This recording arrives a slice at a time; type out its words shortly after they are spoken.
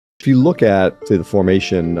If you look at, say, the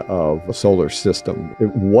formation of a solar system,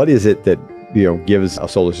 what is it that gives a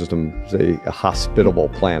solar system, say, a hospitable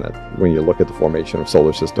planet? When you look at the formation of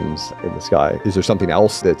solar systems in the sky, is there something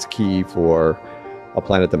else that's key for a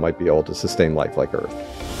planet that might be able to sustain life like Earth?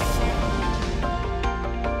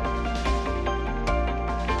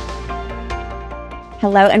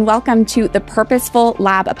 Hello and welcome to the Purposeful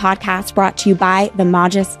Lab, a podcast brought to you by the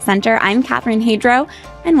Magis Center. I'm Karin Öberg,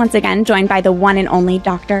 and once again joined by the one and only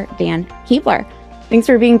Dr. Dan Keebler. Thanks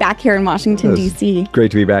for being back here in Washington, D.C. Great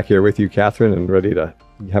to be back here with you, Catherine, and ready to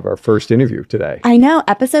have our first interview today. I know,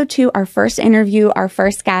 episode 2, our first interview, our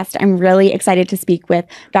first guest. I'm really excited to speak with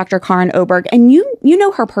Dr. Karin Öberg, and you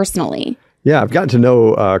know her personally. Yeah, I've gotten to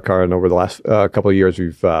know Karin over the last couple of years.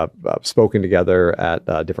 We've spoken together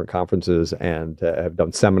at different conferences and have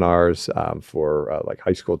done seminars for like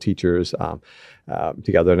high school teachers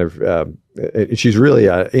together. And she's really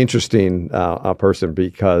an interesting person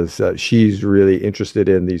because she's really interested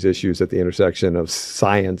in these issues at the intersection of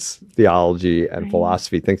science, theology, and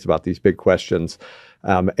philosophy, thinks about these big questions.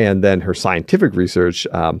 And then her scientific research,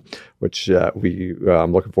 which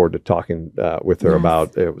I'm looking forward to talking with her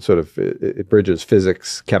about. It bridges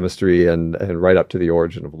physics, chemistry, and right up to the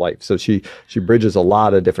origin of life. So she bridges a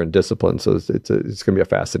lot of different disciplines. So it's going to be a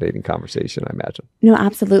fascinating conversation, I imagine. No,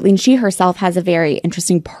 absolutely. And she herself has a very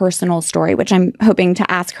interesting personal story, which I'm hoping to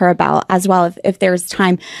ask her about as well if there's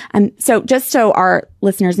time. So just so our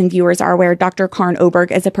listeners and viewers are aware, Dr. Karin Öberg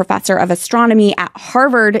is a professor of astronomy at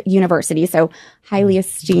Harvard University. So highly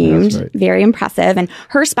esteemed, right. Very impressive. And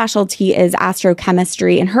her specialty is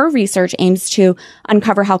astrochemistry, and her research aims to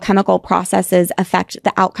uncover how chemical processes affect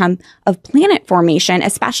the outcome of planet formation,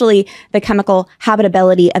 especially the chemical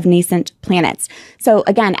habitability of nascent planets. So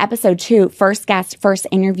again, episode 2, first guest, first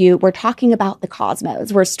interview, we're talking about the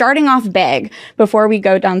cosmos. We're starting off big before we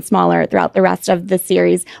go down smaller throughout the rest of the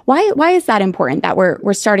series. Why is that important that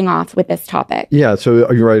we're starting off with this topic? Yeah,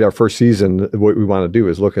 so you're right. Our first season, what we want to do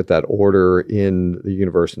is look at that order in the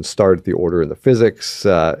universe and start at the order in the physics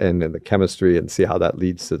and in the chemistry and see how that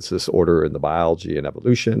leads to this order in the biology and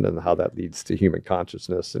evolution and how that leads to human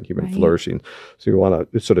consciousness and human flourishing. So we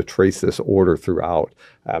want to sort of trace this order throughout.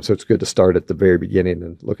 So it's good to start at the very beginning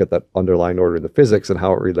and look at that underlying order in the physics and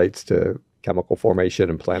how it relates to chemical formation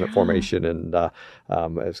and planet formation, and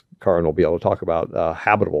as Karin will be able to talk about,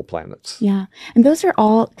 habitable planets. Yeah, and those are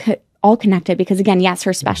all connected because, again, yes,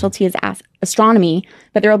 her specialty is astronomy,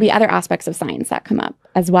 but there will be other aspects of science that come up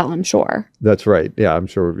as well, I'm sure. That's right. Yeah, I'm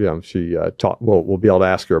sure. Yeah, she we'll be able to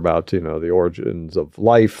ask her about the origins of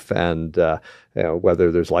life and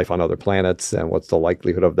whether there's life on other planets and what's the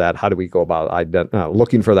likelihood of that. How do we go about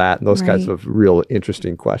looking for that and those kinds of real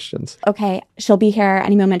interesting questions. Okay, she'll be here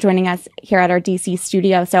any moment joining us here at our DC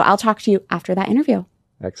studio. So I'll talk to you after that interview.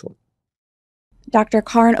 Excellent. Dr.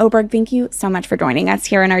 Karin Öberg, thank you so much for joining us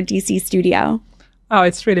here in our DC studio. Oh,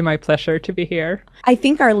 it's really my pleasure to be here. I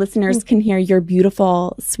think our listeners can hear your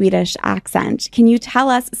beautiful Swedish accent. Can you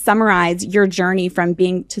summarize your journey from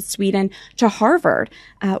being to Sweden to Harvard,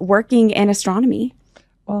 working in astronomy?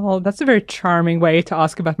 Well, that's a very charming way to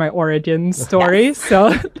ask about my origin story. Yes.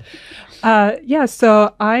 So,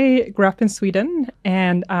 so I grew up in Sweden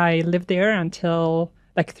and I lived there until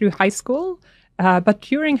through high school. But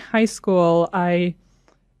during high school, I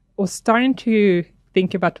was starting to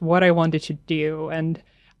think about what I wanted to do. And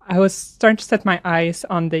I was starting to set my eyes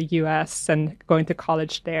on the US and going to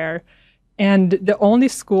college there. And the only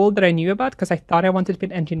school that I knew about, because I thought I wanted to be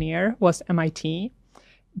an engineer, was MIT.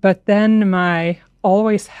 But then my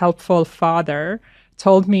always helpful father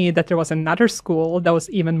told me that there was another school that was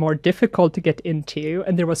even more difficult to get into.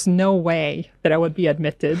 And there was no way that I would be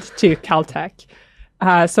admitted to Caltech.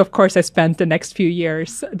 So, of course, I spent the next few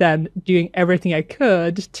years then doing everything I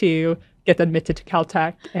could to get admitted to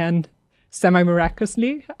Caltech. And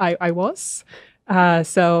semi-miraculously, I was.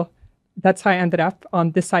 So that's how I ended up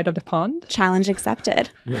on this side of the pond. Challenge accepted.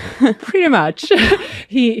 Pretty much.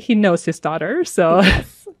 He knows his daughter. So,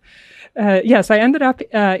 yes, I ended up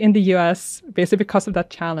in the US basically because of that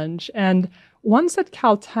challenge. And once at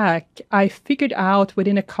Caltech, I figured out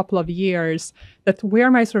within a couple of years that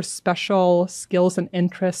where my sort of special skills and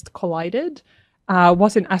interest collided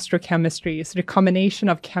was in astrochemistry, so the combination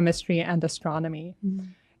of chemistry and astronomy. Mm.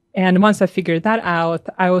 And once I figured that out,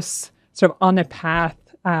 I was sort of on a path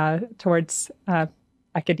towards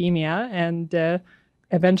academia, and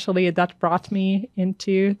eventually that brought me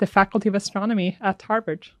into the Faculty of Astronomy at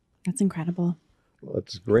Harvard. That's incredible. Well,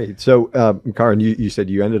 that's great. So, Karin, you said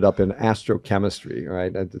you ended up in astrochemistry,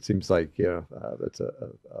 right? And it seems like that's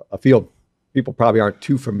a field people probably aren't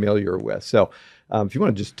too familiar with. So if you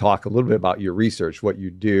want to just talk a little bit about your research, what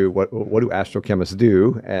you do, what do astrochemists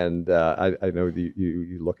do? And I know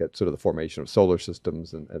you look at sort of the formation of solar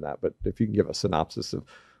systems and that, but if you can give a synopsis of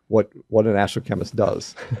what an astrochemist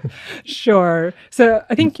does. Sure. So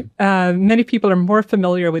I think many people are more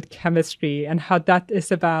familiar with chemistry and how that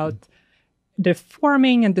is about the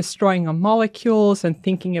forming and destroying of molecules and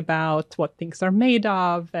thinking about what things are made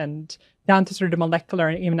of and down to sort of the molecular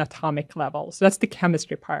and even atomic level. So that's the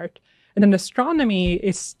chemistry part. And then astronomy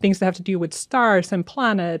is things that have to do with stars and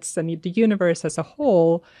planets and the universe as a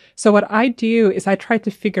whole. So what I do is I try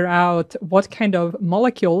to figure out what kind of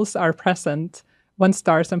molecules are present when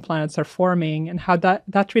stars and planets are forming and how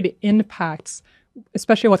that really impacts,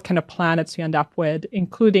 especially what kind of planets you end up with,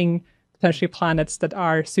 including potentially planets that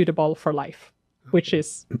are suitable for life, which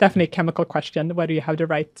is definitely a chemical question, whether you have the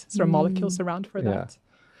right sort of molecules around for that.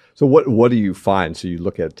 So what do you find? So you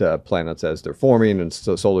look at planets as they're forming and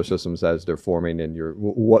solar systems as they're forming, and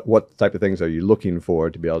what type of things are you looking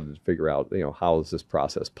for to be able to figure out, how does this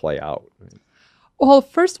process play out? Well,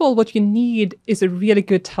 first of all, what you need is a really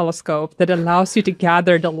good telescope that allows you to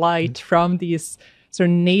gather the light from these sort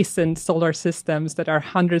of nascent solar systems that are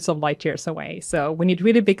hundreds of light years away. So we need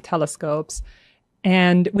really big telescopes,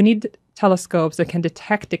 and we need telescopes that can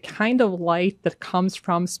detect the kind of light that comes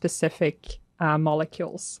from specific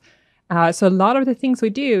molecules. So a lot of the things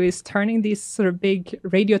we do is turning these sort of big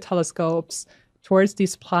radio telescopes towards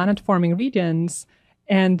these planet-forming regions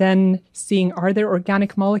and then seeing, are there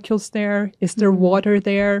organic molecules there? Is there water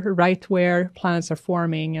there right where planets are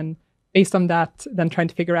forming? And based on that, then trying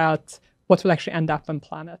to figure out what will actually end up on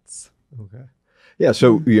planets. Okay. Yeah,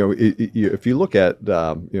 so if you look at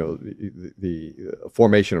the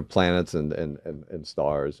formation of planets and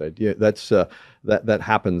stars, that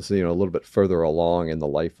happens a little bit further along in the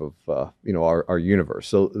life of our universe.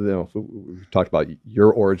 So we talked about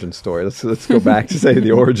your origin story. Let's go back to say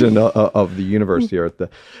the origin of the universe here at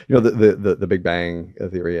the Big Bang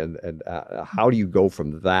theory, and how do you go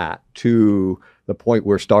from that to the point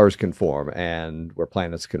where stars can form and where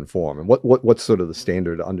planets can form, and what's sort of the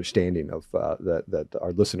standard understanding of that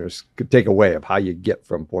our listeners could take away of how you get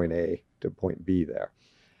from point A to point B there?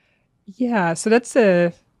 Yeah, so that's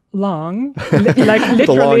a long,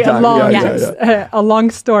 literally a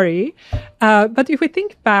long story. But if we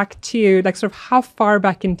think back to sort of how far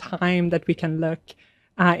back in time that we can look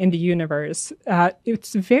in the universe,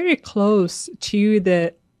 it's very close to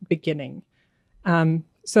the beginning.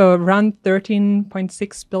 So around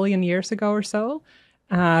 13.6 billion years ago or so,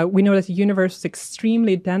 we know that the universe was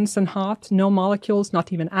extremely dense and hot, no molecules,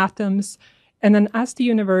 not even atoms. And then as the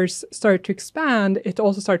universe started to expand, it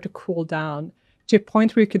also started to cool down to a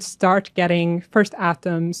point where you could start getting first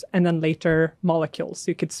atoms and then later molecules.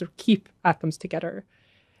 So you could sort of keep atoms together.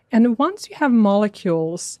 And once you have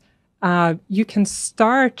molecules, you can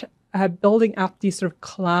start building up these sort of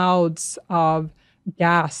clouds of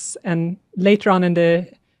gas, and later on in the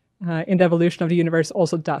evolution of the universe,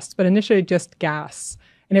 also dust, but initially just gas.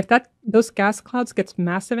 And if those gas clouds gets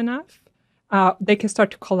massive enough, they can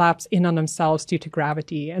start to collapse in on themselves due to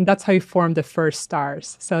gravity, and that's how you form the first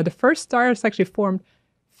stars. So the first stars actually formed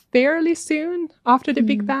fairly soon after the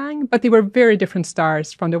Big Bang, but they were very different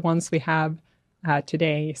stars from the ones we have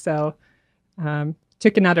today. So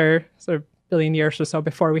took another sort of billion years or so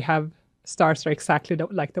before we have stars that are exactly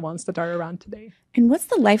like the ones that are around today. And what's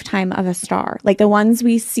the lifetime of a star? Like the ones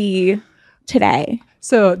we see today?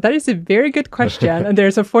 So that is a very good question. And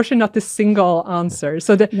there's unfortunately not a single answer.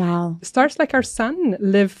 So the stars like our sun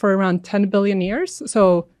live for around 10 billion years.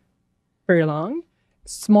 So very long.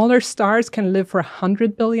 Smaller stars can live for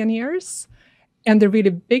 100 billion years. And the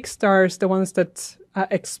really big stars, the ones that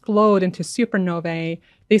explode into supernovae,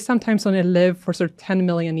 they sometimes only live for sort of 10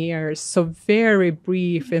 million years. So very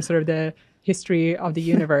brief in sort of the history of the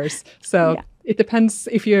universe. So it depends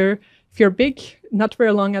if you're big, not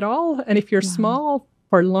very long at all. And if you're small,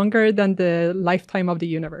 for longer than the lifetime of the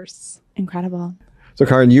universe. Incredible. So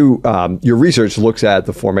Karin, your research looks at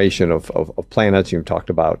the formation of planets. You've talked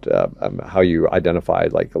about how you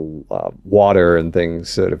identified water and things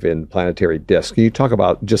sort of in planetary disks. Can you talk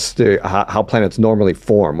about just how planets normally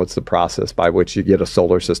form? What's the process by which you get a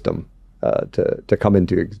solar system to come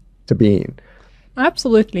into being?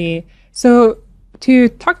 Absolutely. So to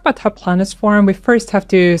talk about how planets form, we first have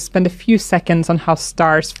to spend a few seconds on how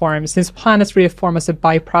stars form, since planets really form as a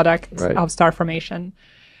byproduct of star formation.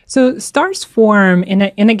 So stars form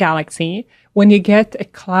in a galaxy when you get a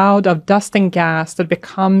cloud of dust and gas that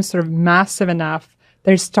becomes sort of massive enough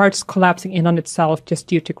that it starts collapsing in on itself just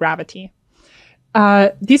due to gravity.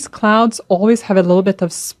 These clouds always have a little bit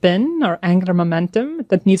of spin or angular momentum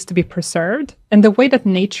that needs to be preserved. And the way that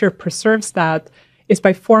nature preserves that is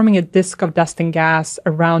by forming a disk of dust and gas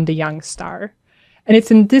around the young star. And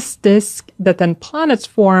it's in this disk that then planets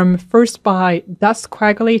form, first by dust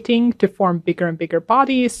coagulating to form bigger and bigger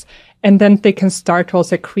bodies, and then they can start to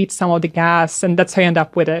also accrete some of the gas, and that's how you end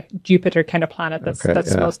up with a Jupiter kind of planet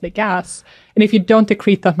that's mostly gas. And if you don't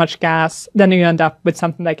accrete that much gas, then you end up with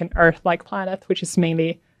something like an Earth-like planet, which is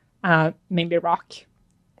mainly rock.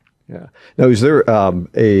 Yeah. Now, is there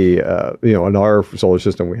in our solar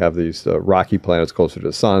system, we have these rocky planets closer to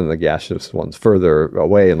the sun and the gaseous ones further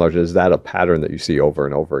away and larger. Is that a pattern that you see over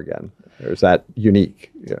and over again? Or is that unique?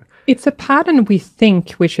 Yeah. It's a pattern we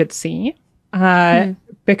think we should see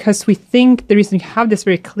because we think the reason you have this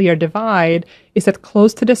very clear divide is that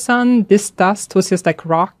close to the sun, this dust was just like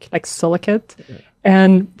rock, like silicate. Yeah.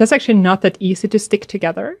 And that's actually not that easy to stick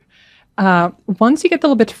together. Once you get a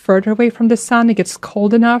little bit further away from the sun, it gets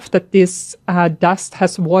cold enough that this dust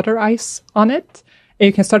has water ice on it. And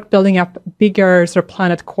you can start building up bigger sort of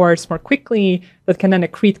planet cores more quickly that can then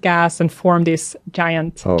accrete gas and form these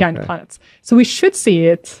giant planets. So we should see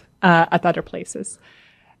it at other places.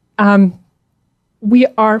 We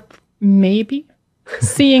are maybe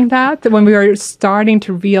seeing that when we are starting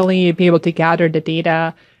to really be able to gather the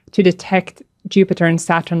data to detect Jupiter and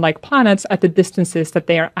Saturn-like planets at the distances that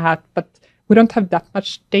they are at, but we don't have that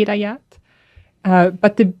much data yet.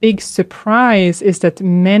 But the big surprise is that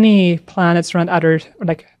many planets around other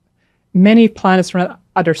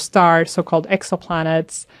stars, so-called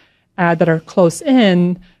exoplanets, that are close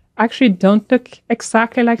in, actually don't look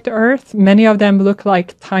exactly like the Earth. Many of them look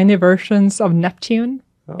like tiny versions of Neptune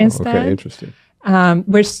instead. Okay, interesting.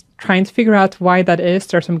 We're trying to figure out why that is.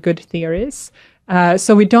 There are some good theories.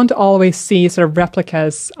 So we don't always see sort of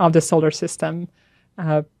replicas of the solar system,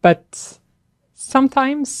 but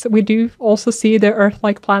sometimes we do also see the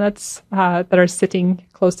Earth-like planets that are sitting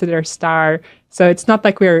close to their star. So it's not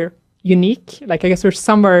like we're unique. Like I guess we're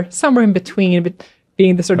somewhere in between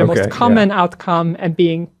being the sort of most common outcome and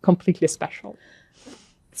being completely special.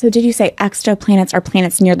 So did you say exoplanets are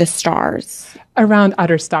planets near the stars? Around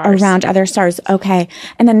other stars. Around other stars. Okay.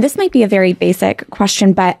 And then this might be a very basic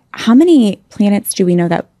question, but how many planets do we know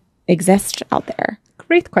that exist out there?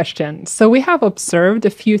 Great question. So we have observed a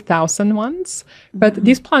few thousand ones, but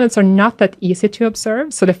these planets are not that easy to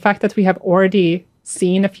observe. So the fact that we have already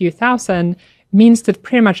seen a few thousand means that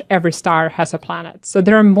pretty much every star has a planet. So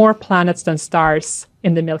there are more planets than stars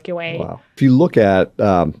in the Milky Way. Wow. If you look at,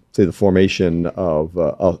 say, the formation of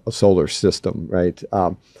a solar system, right?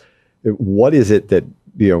 What is it that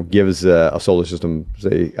gives a solar system,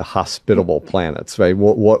 say, a hospitable planets, right?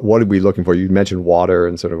 What are we looking for? You mentioned water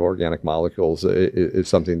and sort of organic molecules is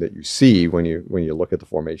something that you see when you look at the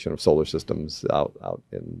formation of solar systems out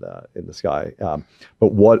in the sky.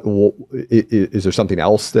 But what is there something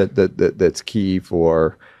else that's key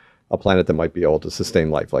for a planet that might be able to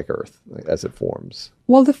sustain life like Earth as it forms?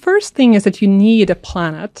 Well, the first thing is that you need a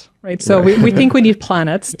planet, right? So we think we need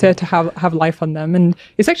planets to have life on them. And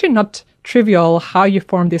it's actually not trivial how you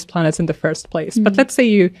form these planets in the first place. But let's say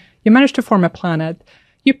you manage to form a planet.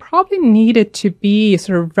 You probably need it to be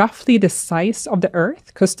sort of roughly the size of the Earth,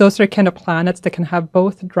 because those are kind of planets that can have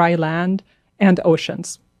both dry land and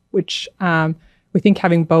oceans, which we think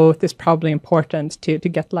having both is probably important to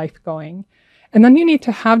get life going. And then you need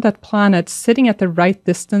to have that planet sitting at the right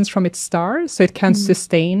distance from its star so it can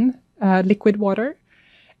sustain liquid water.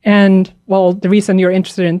 And, well, the reason you're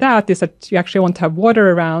interested in that is that you actually want to have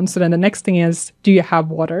water around. So then the next thing is, do you have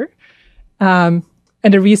water? And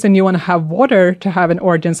the reason you want to have water to have an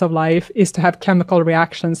origins of life is to have chemical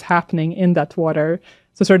reactions happening in that water.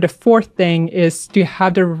 So sort of the fourth thing is, do you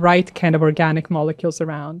have the right kind of organic molecules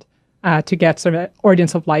around to get sort of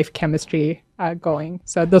origins of life chemistry going?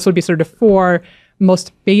 So those would be sort of the four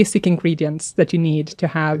most basic ingredients that you need to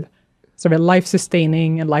have sort of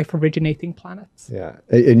life-sustaining and life-originating planets. Yeah,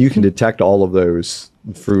 and you can detect all of those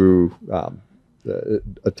through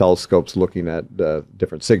telescopes looking at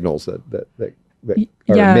different signals that are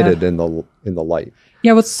emitted in the light.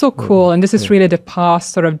 Yeah, what's so cool, and this is really the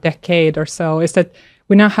past sort of decade or so, is that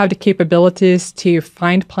we now have the capabilities to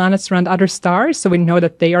find planets around other stars, so we know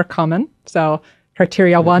that they are common. So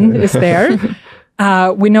criteria 1 is there.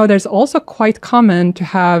 We know there's also quite common to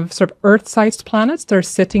have sort of Earth-sized planets that are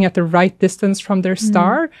sitting at the right distance from their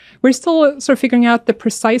star. We're still sort of figuring out the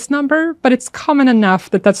precise number, but it's common enough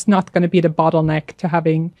that that's not going to be the bottleneck to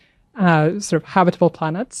having sort of habitable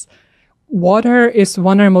planets. Water is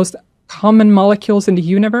one of the most common molecules in the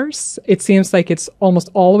universe. It seems like it's almost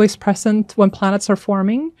always present when planets are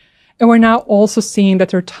forming. And we're now also seeing that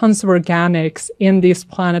there are tons of organics in these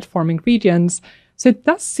planet-forming regions. So it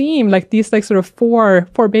does seem like these like sort of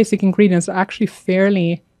four basic ingredients are actually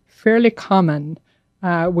fairly common,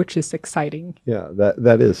 which is exciting. Yeah,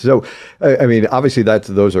 that is. So, I mean, obviously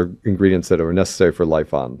those are ingredients that are necessary for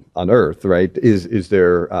life on Earth, right? Is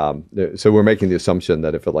there, so we're making the assumption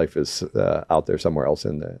that if a life is out there somewhere else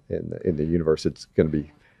in the universe, it's going to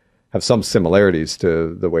have some similarities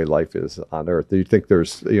to the way life is on Earth. Do you think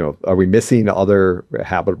there's, are we missing other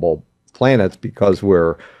habitable planets because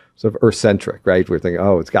we're sort of Earth-centric, right? We're thinking,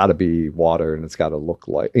 oh, it's got to be water and it's got to look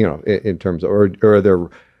like, in terms of, or are there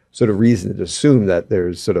sort of reason to assume that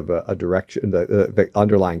there's sort of a direction, the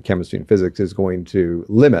underlying chemistry and physics is going to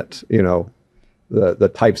limit,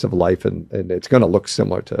 the types of life and it's going to look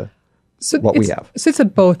similar to what we have. So it's a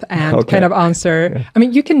both and kind of answer. Yeah. I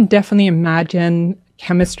mean, you can definitely imagine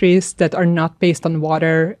chemistries that are not based on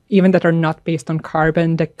water, even that are not based on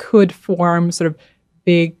carbon, that could form sort of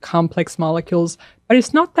big complex molecules, but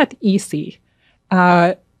it's not that easy.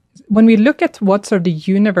 When we look at what sort of the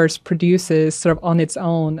universe produces sort of on its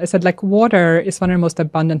own, I said like water is one of the most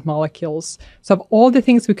abundant molecules. So of all the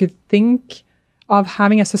things we could think of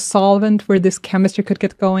having as a solvent where this chemistry could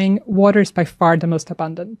get going, water is by far the most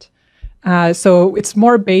abundant. So it's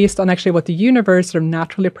more based on actually what the universe sort of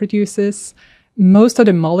naturally produces. Most of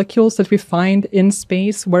the molecules that we find in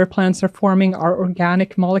space where planets are forming are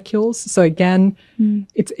organic molecules. So again,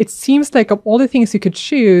 it seems like of all the things you could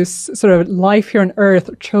choose, sort of life here on Earth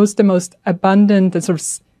chose the most abundant and sort of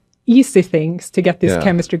easy things to get this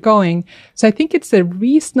chemistry going. So I think it's a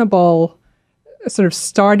reasonable sort of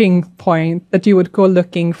starting point that you would go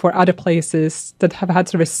looking for other places that have had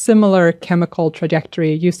sort of a similar chemical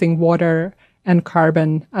trajectory using water and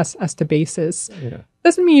carbon as the basis. Yeah.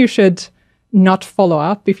 Doesn't mean you should not follow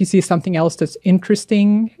up if you see something else that's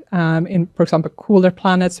interesting. In, for example, cooler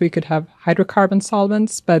planets, we could have hydrocarbon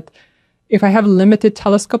solvents. But if I have limited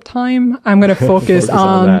telescope time, I'm going to focus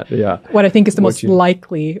on what I think is the most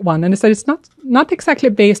likely one. And it's not exactly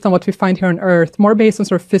based on what we find here on Earth, more based on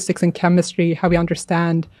sort of physics and chemistry, how we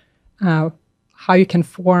understand how you can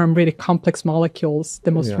form really complex molecules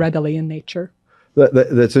the most readily in nature.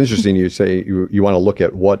 That's interesting. You say you want to look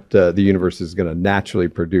at what the universe is going to naturally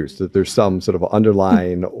produce, that there's some sort of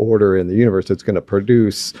underlying order in the universe that's going to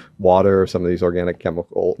produce water or some of these organic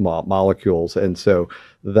chemical molecules. And so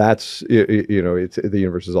that's, it's, the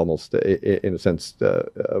universe is almost, in a sense,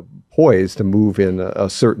 poised to move in a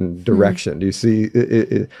certain direction. Do you see,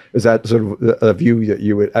 is that sort of a view that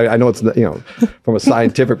you would, I know it's, from a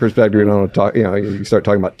scientific perspective, you don't talk, you start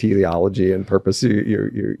talking about teleology and purpose,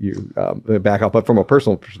 you back up. But from a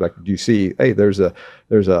personal perspective, do you see, hey, there's a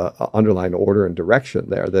underlying order and direction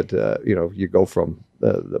there that, you go from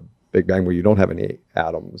the Big Bang where you don't have any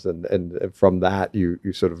atoms, and from that you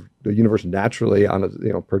sort of, the universe naturally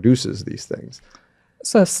produces these things.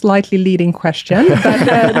 So a slightly leading question,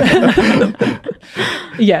 but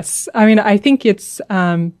yes, I mean, I think it's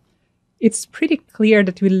pretty clear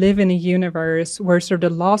that we live in a universe where sort of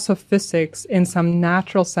the laws of physics in some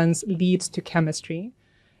natural sense leads to chemistry.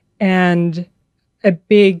 And a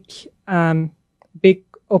big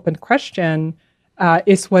open question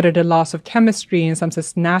is whether the laws of chemistry in some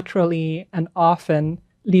sense naturally and often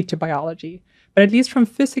lead to biology. But at least from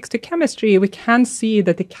physics to chemistry, we can see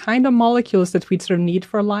that the kind of molecules that we sort of need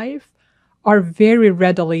for life are very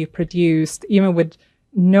readily produced, even with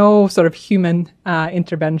no sort of human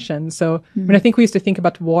intervention. So when I think we used to think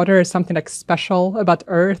about water as something like special about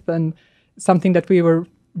Earth and something that we were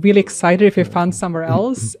really excited if we found somewhere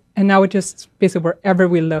else. And now it just basically wherever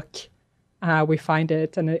we look, we find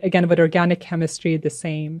it. And again, with organic chemistry, the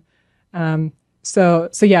same. So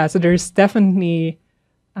there's definitely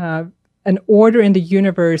an order in the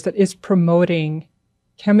universe that is promoting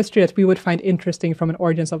chemistry that we would find interesting from an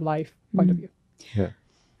origins of life point of view. Yeah.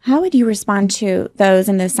 How would you respond to those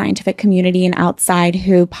in the scientific community and outside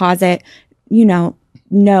who posit, no,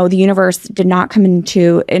 the universe did not come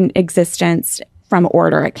into existence from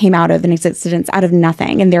order. It came out of an existence out of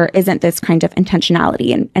nothing. And there isn't this kind of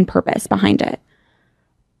intentionality and purpose behind it.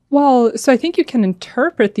 Well, so I think you can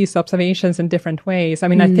interpret these observations in different ways. I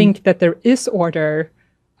mean, I think that there is order.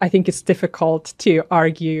 I think it's difficult to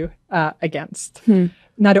argue against.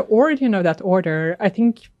 Now, the origin of that order, I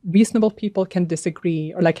think reasonable people can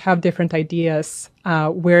disagree or have different ideas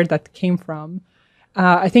where that came from.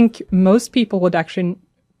 I think most people would actually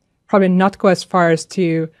probably not go as far as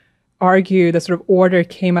to argue that sort of order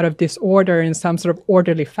came out of disorder in some sort of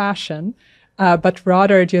orderly fashion, but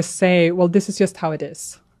rather just say, well, this is just how it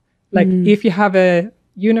is. If you have a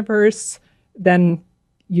universe, then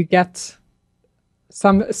you get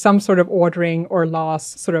some sort of ordering or laws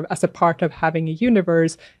sort of as a part of having a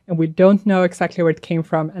universe, and we don't know exactly where it came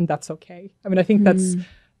from, and that's okay. I mean, I think that's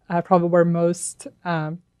probably where most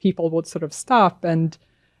people would sort of stop, and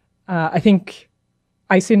I think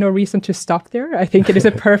I see no reason to stop there. I think it is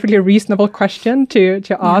a perfectly reasonable question to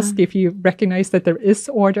ask if you recognize that there is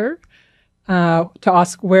order, to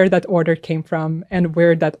ask where that order came from and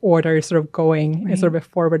where that order is sort of going in sort of a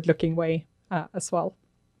forward-looking way as well.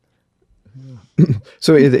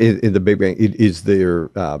 So in the Big Bang, is there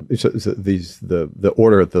the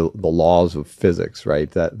order of the laws of physics,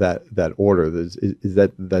 right? That order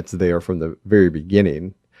that's there from the very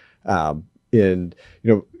beginning, and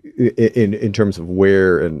in terms of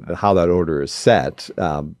where and how that order is set.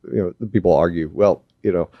 People argue, well,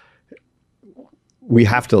 we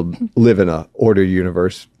have to live in an ordered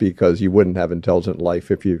universe because you wouldn't have intelligent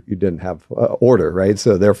life if you didn't have order, right?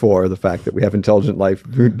 So therefore, the fact that we have intelligent life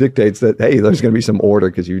dictates that, hey, there's going to be some order,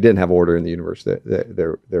 because if you didn't have order in the universe,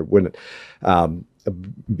 there wouldn't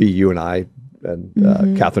be you and I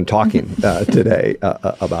and Catherine talking today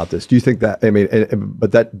about this. Do you think that,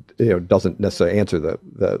 but that doesn't necessarily answer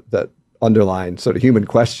that underlying sort of human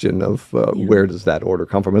question of where does that order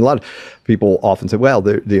come from? And a lot of people often say, well,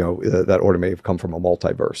 that order may have come from a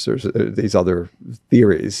multiverse. There's these other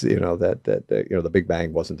theories, that the Big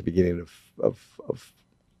Bang wasn't the beginning of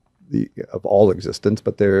all existence,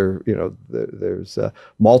 but there's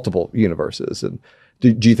multiple universes. And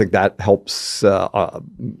do you think that helps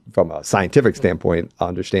from a scientific standpoint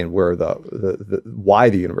understand where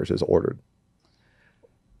why the universe is ordered?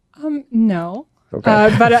 No.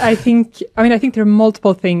 Okay. But I think there are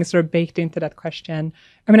multiple things that are baked into that question.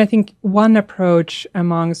 I think one approach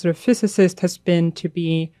among sort of physicists has been to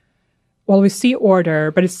be, well, we see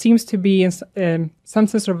order, but it seems to be in some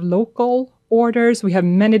sense of local orders. We have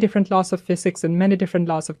many different laws of physics and many different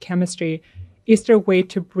laws of chemistry. Is there a way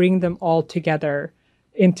to bring them all together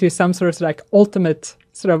into some sort of like ultimate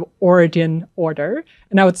sort of origin order?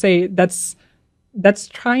 And I would say that's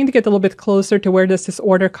trying to get a little bit closer to where does this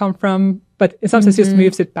order come from, but in some sense just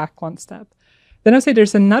moves it back one step. Then I'd say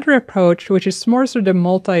there's another approach, which is more sort of the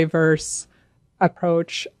multiverse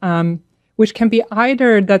approach, which can be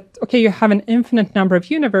either that, okay, you have an infinite number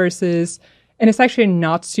of universes, and it's actually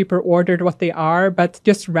not super ordered what they are, but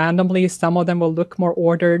just randomly, some of them will look more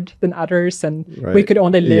ordered than others, and we could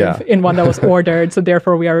only live in one that was ordered, so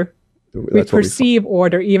therefore we perceive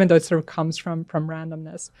order, even though it sort of comes from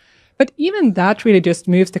randomness. But even that really just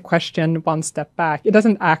moves the question one step back. It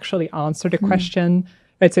doesn't actually answer the question.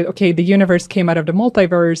 It says, okay, the universe came out of the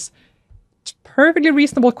multiverse. It's a perfectly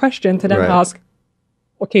reasonable question to then ask,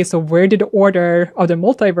 okay, so where did the order of the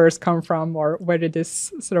multiverse come from? Or where did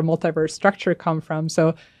this sort of multiverse structure come from?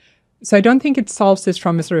 So I don't think it solves this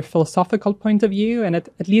from a sort of philosophical point of view. And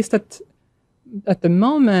at least at the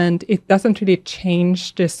moment, it doesn't really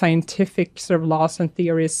change the scientific sort of laws and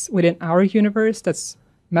theories within our universe that's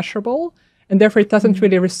measurable, and therefore it doesn't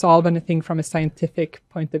really resolve anything from a scientific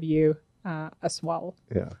point of view as well.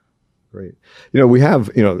 Yeah, great. We have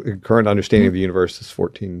current understanding of the universe is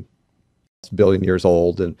 14 billion years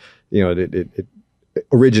old, and it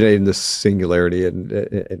originated in this singularity and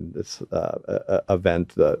this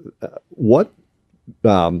event. What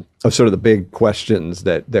are sort of the big questions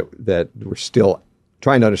that we're still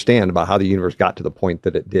trying to understand about how the universe got to the point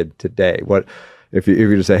that it did today? What if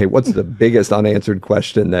you just say, hey, what's the biggest unanswered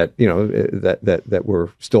question that that we're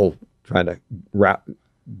still trying to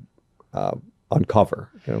uncover?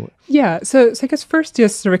 Yeah. So I guess first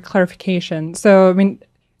just sort of clarification. So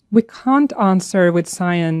we can't answer with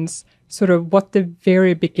science sort of what the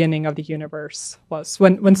very beginning of the universe was.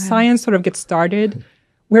 When science sort of gets started,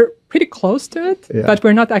 we're pretty close to it, but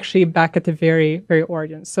we're not actually back at the very, very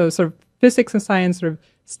origin. So sort of physics and science sort of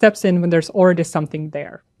steps in when there's already something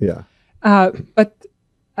there. Yeah. But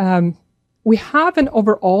we have an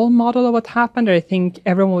overall model of what happened. I think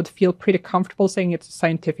everyone would feel pretty comfortable saying it's a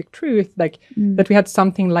scientific truth, like that we had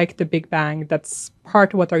something like the Big Bang. That's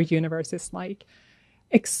part of what our universe is like.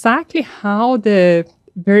 Exactly how the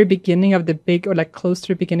very beginning of the close to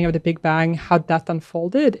the beginning of the Big Bang, how that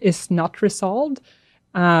unfolded is not resolved.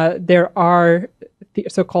 There are the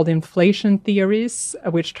so-called inflation theories,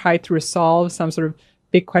 which try to resolve some sort of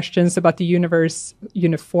big questions about the universe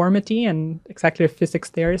uniformity, and exactly the physics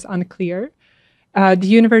there is unclear. The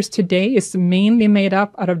universe today is mainly made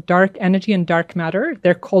up out of dark energy and dark matter.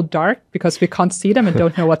 They're called dark because we can't see them and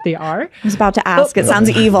don't know what they are. I was about to ask. It sounds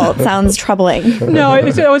evil. It sounds troubling. No, it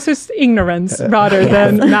was just ignorance rather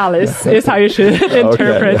than malice is how you should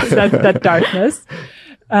interpret that darkness.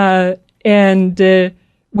 And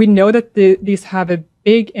we know that these have a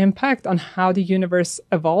big impact on how the universe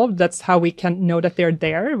evolved. That's how we can know that they're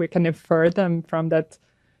there. We can infer them from that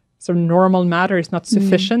sort of normal matter is not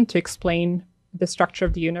sufficient to explain the structure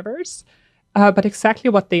of the universe. But exactly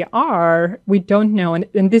what they are, we don't know.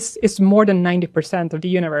 And this is more than 90% of the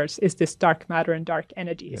universe is this dark matter and dark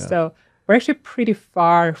energy. Yeah. So we're actually pretty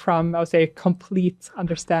far from, I would say, complete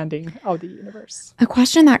understanding of the universe. A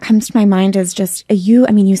question that comes to my mind is just you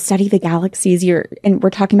study the galaxies, and we're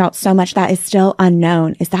talking about so much that is still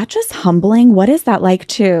unknown. Is that just humbling? What is that like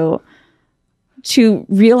to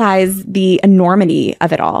realize the enormity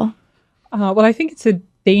of it all? Well, I think it's a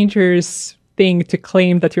dangerous thing to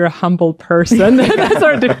claim that you're a humble person. That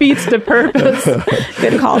sort of defeats the purpose.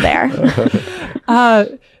 Good call there.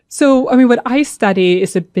 So, what I study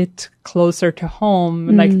is a bit closer to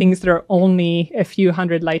home, like things that are only a few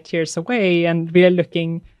hundred light years away, and really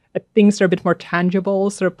looking at things that are a bit more tangible,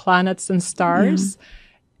 sort of planets and stars,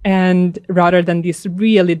 and rather than these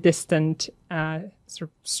really distant sort of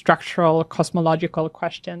structural, cosmological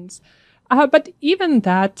questions. But even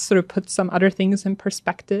that sort of puts some other things in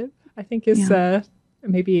perspective, I think is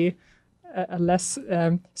maybe a less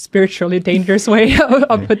spiritually dangerous way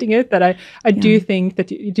of putting it, that I do think that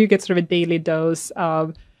you do get sort of a daily dose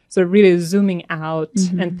of sort of really zooming out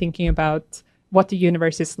and thinking about what the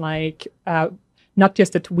universe is like, not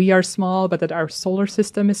just that we are small, but that our solar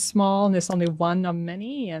system is small and is only one of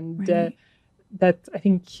many, and that I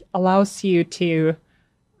think allows you to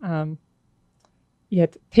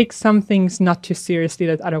take some things not too seriously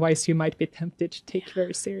that otherwise you might be tempted to take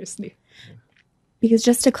very seriously. Because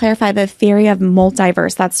just to clarify, the theory of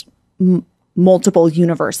multiverse, that's multiple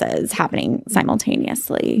universes happening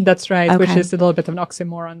simultaneously. That's right, which is a little bit of an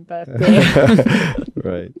oxymoron, but...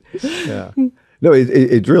 Right, yeah. No,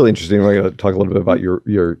 it's really interesting. We're going to talk a little bit about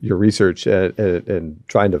your research and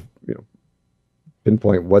trying to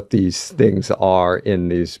pinpoint what these things are in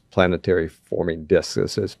these planetary forming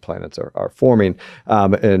disks as planets are forming.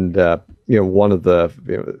 And one of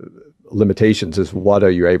the limitations is what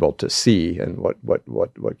are you able to see, and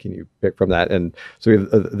what can you pick from that? And so we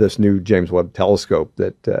have this new James Webb telescope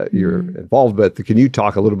that you're involved with. Can you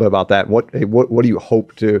talk a little bit about that? What do you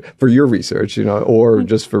hope to, for your research, or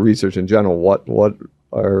just for research in general, what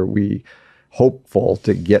are we hopeful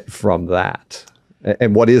to get from that?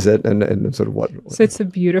 And what is it, and sort of what? So it's a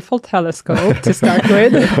beautiful telescope to start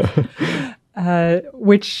with,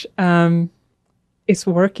 which is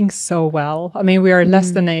working so well. We are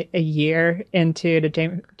less than a year into the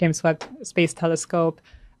James Webb Space Telescope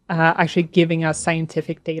actually giving us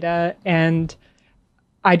scientific data, and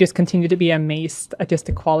I just continue to be amazed at just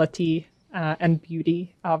the quality and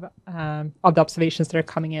beauty of the observations that are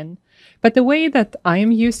coming in. But the way that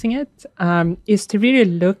I'm using it is to really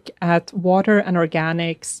look at water and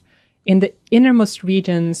organics in the innermost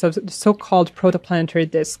regions of the so-called protoplanetary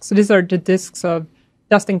disks. So these are the disks of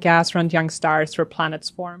dust and gas around young stars where planets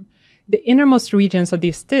form. The innermost regions of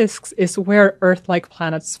these disks is where Earth-like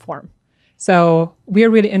planets form. So we're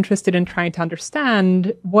really interested in trying to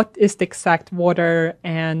understand what is the exact water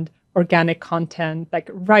and organic content, like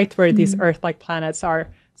right where these Earth-like planets are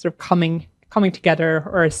sort of coming together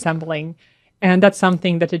or assembling. And that's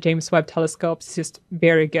something that the James Webb Telescope is just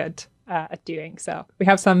very good at doing. So we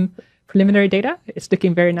have some preliminary data. It's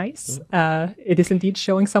looking very nice. It is indeed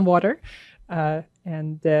showing some water. That's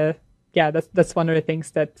one of the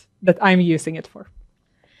things that I'm using it for.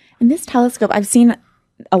 In this telescope, I've seen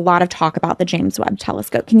a lot of talk about the James Webb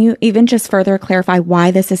Telescope. Can you even just further clarify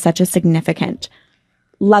why this is such a significant,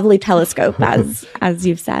 lovely telescope, as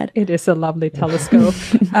you've said? It is a lovely telescope.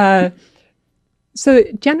 So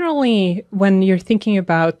generally, when you're thinking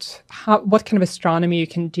about what kind of astronomy you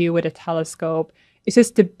can do with a telescope, it's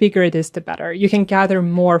just the bigger it is, the better. You can gather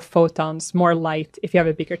more photons, more light if you have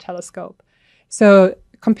a bigger telescope. So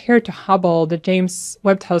compared to Hubble, the James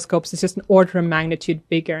Webb telescopes is just an order of magnitude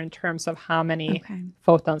bigger in terms of how many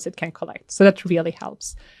photons it can collect. So that really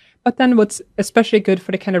helps. But then what's especially good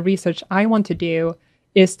for the kind of research I want to do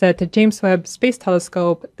is that the James Webb Space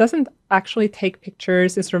Telescope doesn't actually take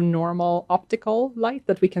pictures in sort of normal optical light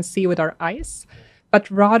that we can see with our eyes,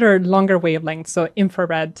 but rather longer wavelengths, so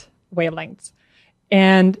infrared wavelengths.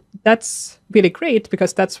 And that's really great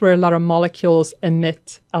because that's where a lot of molecules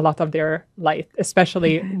emit a lot of their light,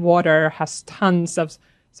 especially water has tons of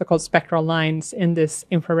so-called spectral lines in this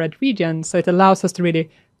infrared region. So it allows us to really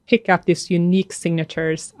pick up these unique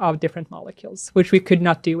signatures of different molecules, which we could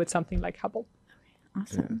not do with something like Hubble.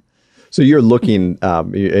 Awesome. Yeah. So you're looking,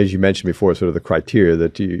 as you mentioned before, sort of the criteria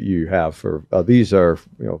that you have for these are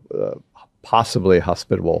possibly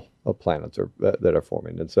hospitable planets that are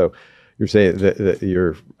forming, and so you're saying that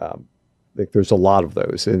you're like there's a lot of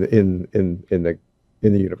those in the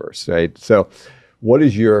in the universe, right? So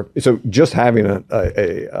just having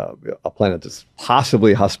a planet that's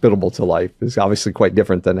possibly hospitable to life is obviously quite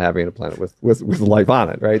different than having a planet with life on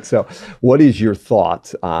it, right? So what is your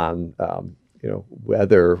thoughts on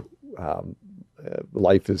whether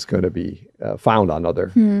life is going to be found on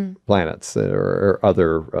other planets or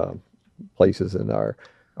other places in our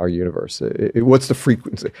universe? What's the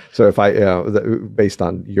frequency? So if based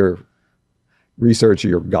on your research,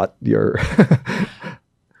 your gut,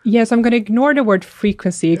 Yes, I'm going to ignore the word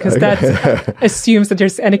frequency because that assumes that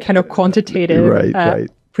there's any kind of quantitative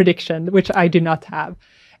prediction, which I do not have.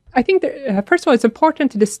 I think that, first of all, it's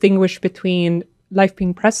important to distinguish between life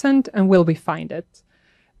being present and will we find it.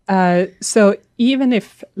 So even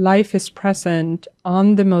if life is present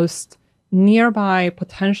on the most nearby,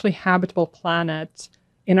 potentially habitable planet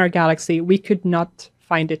in our galaxy, we could not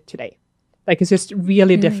find it today. Like, it's just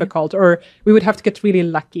really difficult, or we would have to get really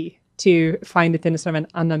lucky to find it in a sort of an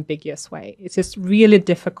unambiguous way. It's just really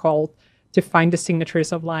difficult to find the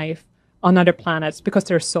signatures of life on other planets because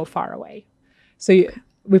they're so far away. So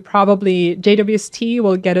we probably, JWST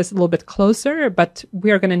will get us a little bit closer, but we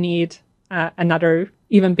are going to need another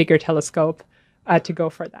even bigger telescope to go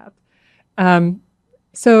for that.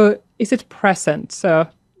 So is it present? So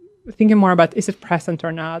thinking more about, is it present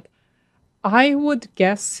or not? I would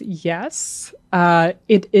guess yes.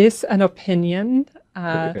 It is an opinion.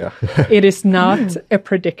 It is not a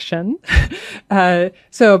prediction.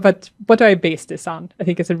 But what do I base this on? I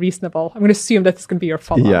think it's a reasonable. I'm going to assume that it's going to be your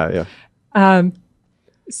follow-up.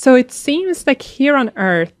 So it seems like here on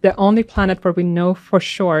Earth, the only planet where we know for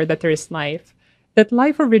sure that there is life, that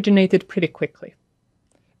life originated pretty quickly.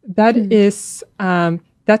 That is,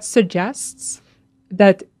 that suggests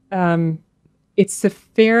that it's a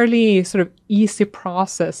fairly sort of easy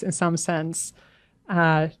process in some sense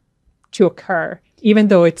to occur, even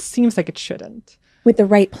though it seems like it shouldn't. With the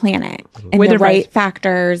right planet and with the right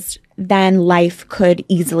factors, then life could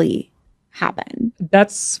easily happen.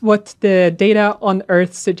 That's what the data on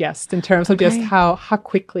Earth suggests in terms of just how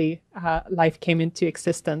quickly life came into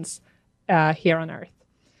existence here on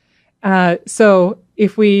Earth. So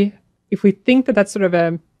if we think that that's sort of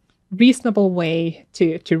a reasonable way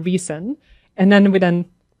to reason, and then we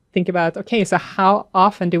think about, okay, so how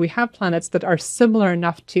often do we have planets that are similar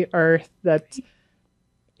enough to Earth that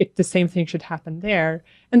the same thing should happen there?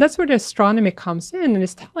 And that's where the astronomy comes in and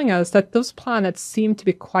is telling us that those planets seem to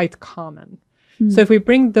be quite common. So if we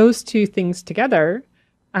bring those two things together,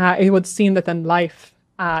 it would seem that then life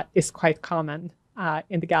is quite common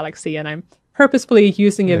in the galaxy. And I'm purposefully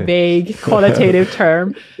using a vague qualitative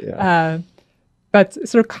term. But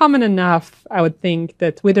sort of common enough, I would think,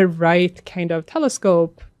 that with the right kind of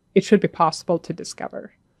telescope, it should be possible to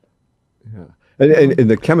discover. And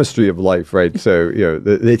the chemistry of life, right? So,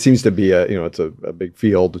 it seems to be it's a big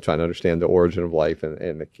field to try to understand the origin of life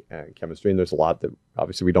and the chemistry. And there's a lot that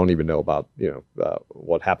obviously we don't even know about,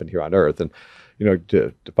 what happened here on Earth. And,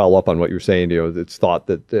 to follow up on what you're saying, it's thought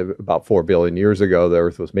that about 4 billion years ago, the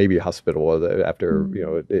Earth was maybe hospitable after,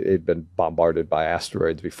 it'd been bombarded by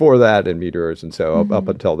asteroids before that and meteors. And so up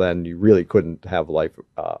until then, you really couldn't have life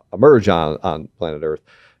emerge on planet Earth.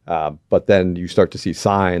 But then you start to see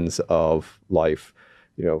signs of life,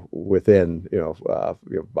 within,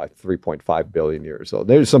 by 3.5 billion years. So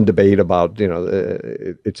there's some debate about,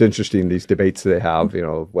 it's interesting, these debates they have,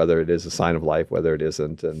 whether it is a sign of life, whether it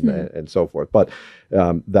isn't, and so forth. But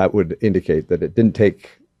that would indicate that it didn't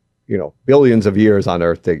take, billions of years on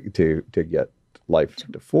Earth to get life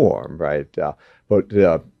to form, right? But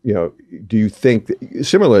do you think,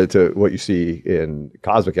 similar to what you see in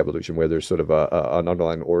cosmic evolution, where there's sort of an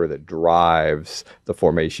underlying order that drives the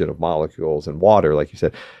formation of molecules and water, like you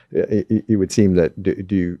said, it would seem that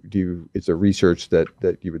it's a research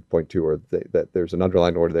that you would point to, or that there's an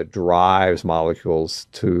underlying order that drives molecules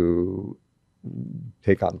to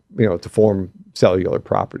take on, to form cellular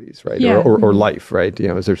properties, right? Or life, right?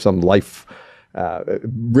 Is there some life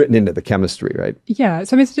written into the chemistry, right? Yeah.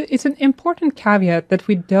 So it's an important caveat that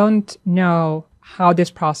we don't know how this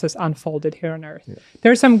process unfolded here on Earth.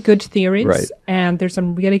 There are some good theories, and there's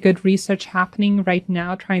some really good research happening right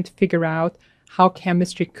now trying to figure out how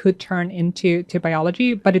chemistry could turn into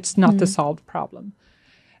biology, but it's not a solved problem.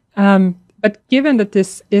 But given that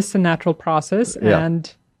this is a natural process,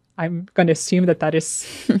 and I'm going to assume that is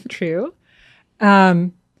true,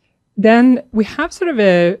 then we have sort of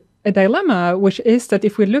a dilemma, which is that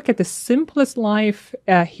if we look at the simplest life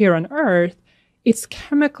here on Earth, it's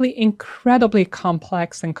chemically incredibly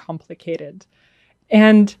complex and complicated.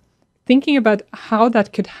 And thinking about how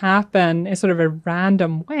that could happen in sort of a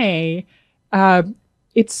random way,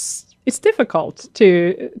 it's difficult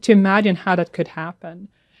to imagine how that could happen.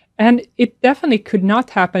 And it definitely could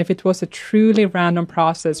not happen if it was a truly random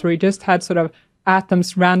process where you just had sort of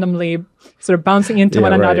atoms randomly sort of bouncing into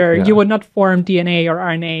one another. Yeah. You would not form DNA or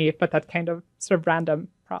RNA, but that kind of sort of random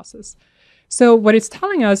process. So what it's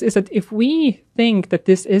telling us is that if we think that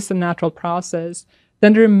this is a natural process,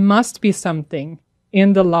 then there must be something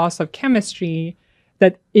in the laws of chemistry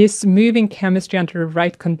that is moving chemistry under the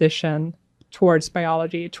right condition towards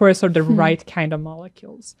biology, towards sort of the right kind of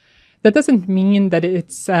molecules. That doesn't mean that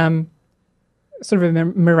it's sort of a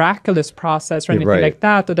miraculous process or anything like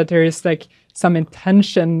that, or that there is like some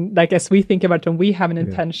intention, like as we think about it, when we have an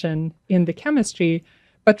intention in the chemistry,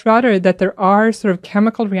 but rather that there are sort of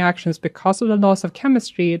chemical reactions because of the laws of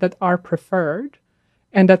chemistry that are preferred,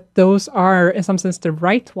 and that those are, in some sense, the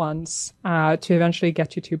right ones to eventually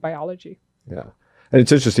get you to biology. Yeah. And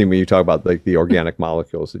it's interesting when you talk about like the organic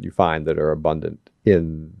molecules that you find that are abundant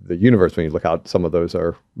in the universe. When you look out, some of those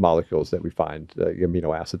are molecules that we find,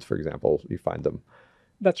 amino acids, for example, you find them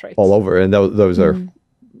That's right. all over. And those are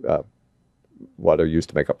what are used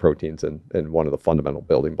to make up proteins and one of the fundamental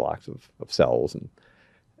building blocks of cells. And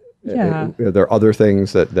are there other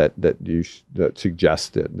things that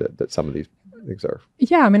suggest that some of these things are?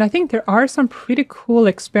 Yeah, I mean, I think there are some pretty cool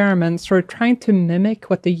experiments for trying to mimic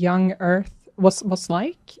what the young Earth was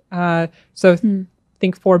like. So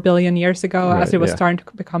think 4 billion years ago, as it was starting to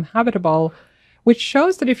become habitable, which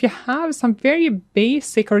shows that if you have some very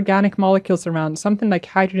basic organic molecules around, something like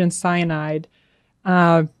hydrogen cyanide,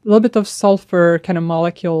 a little bit of sulfur kind of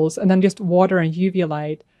molecules, and then just water and UV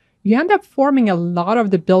light, you end up forming a lot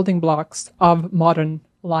of the building blocks of modern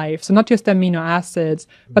life. So not just the amino acids,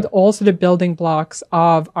 but also the building blocks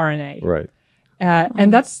of RNA. Right.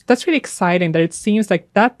 And that's really exciting that it seems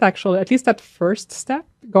like that actually, at least that first step,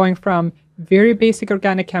 going from very basic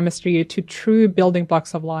organic chemistry to true building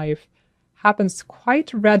blocks of life, happens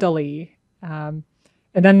quite readily. And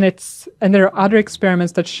there are other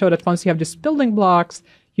experiments that show that once you have these building blocks,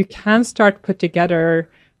 you can start put together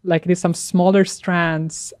like these some smaller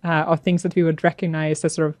strands of things that we would recognize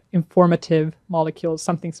as sort of informative molecules,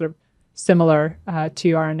 something sort of similar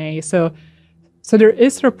to RNA. So there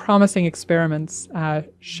is sort of promising experiments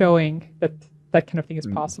showing that that kind of thing is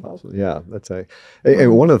possible. Yeah,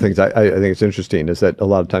 and one of the things I think it's interesting is that a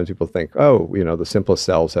lot of times people think, the simplest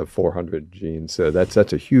cells have 400 genes, so that's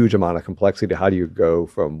a huge amount of complexity. How do you go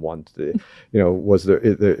from one to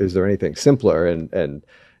is there anything simpler? And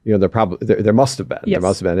there must have been. Yes. There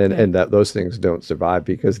must have been, and that those things don't survive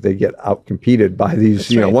because they get outcompeted by these.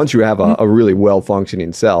 That's right. Once you have a really well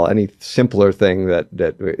functioning cell, any simpler thing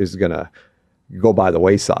that is going to go by the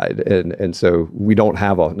wayside, and so we don't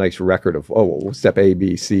have a nice record of step A,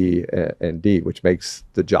 B, C, and D, which makes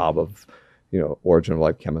the job of origin of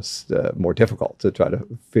life chemists more difficult to try to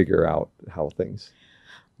figure out how things.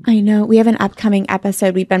 I know we have an upcoming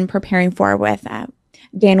episode we've been preparing for with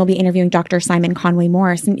Dan will be interviewing Dr. Simon Conway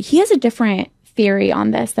Morris, and he has a different theory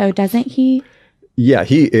on this, though, doesn't he? Yeah,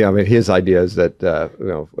 his idea is that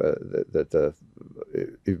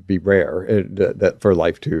it'd be rare that for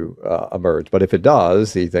life to emerge, but if it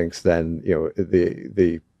does, he thinks then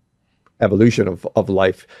the evolution of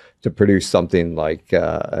life to produce something like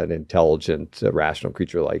an intelligent, rational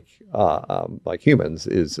creature like humans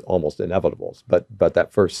is almost inevitable. But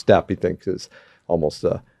that first step, he thinks, is almost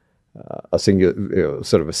a singular,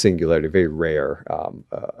 sort of a singularity, very rare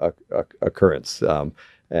occurrence. So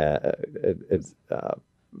I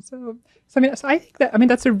think that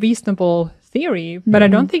that's a reasonable theory, but I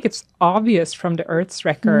don't think it's obvious from the Earth's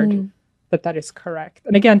record that is correct.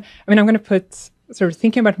 And again, I'm going to put sort of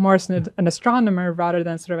thinking about more as an astronomer rather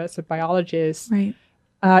than sort of as a biologist. Right.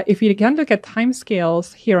 If you again look at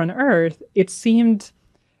timescales here on Earth, it seemed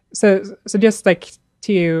so just like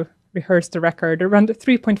to rehearse the record, around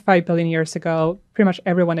 3.5 billion years ago, pretty much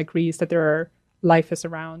everyone agrees that life is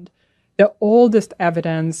around. The oldest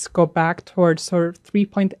evidence go back towards sort of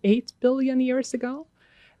 3.8 billion years ago.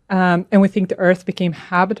 And we think the Earth became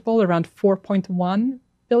habitable around 4.1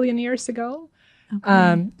 billion years ago.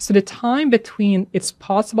 Okay. So the time between it's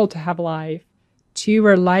possible to have life to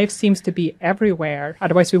where life seems to be everywhere,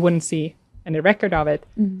 otherwise we wouldn't see any record of it,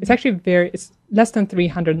 it's actually it's less than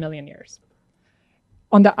 300 million years.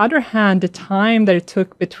 On the other hand, the time that it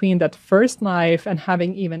took between that first life and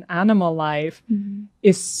having even animal life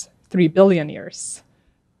is 3 billion years.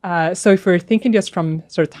 So if we're thinking just from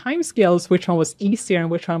sort of time scales, which one was easier and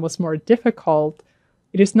which one was more difficult,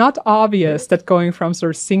 it is not obvious that going from sort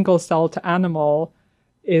of single cell to animal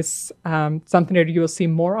is something that you will see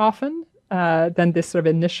more often than this sort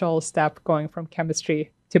of initial step going from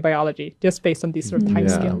chemistry to biology, just based on these sort of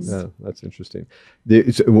timescales. Yeah, that's interesting.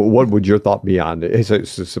 So what would your thought be on it? So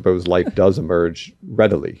suppose life does emerge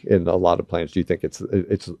readily in a lot of planets. Do you think it's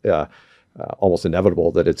almost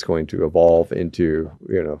inevitable that it's going to evolve into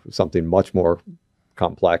something much more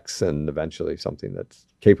complex and eventually something that's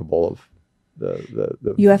capable of the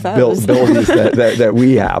UFOs abilities that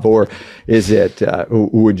we have? Or is it,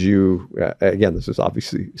 would you, again, this is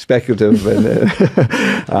obviously speculative,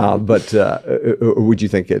 but would you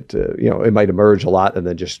think it might emerge a lot and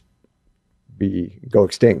then just go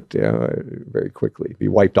extinct very quickly, be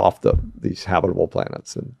wiped off these habitable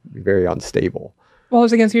planets and be very unstable? Well,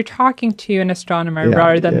 again, so you're talking to an astronomer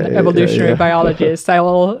rather than an evolutionary biologist. I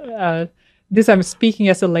will, I'm speaking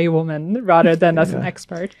as a laywoman rather than as an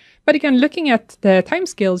expert. But again, looking at the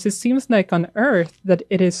timescales, it seems like on Earth that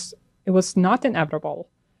it was not inevitable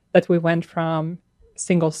that we went from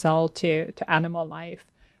single cell to animal life.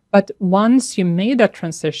 But once you made that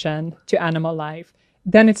transition to animal life,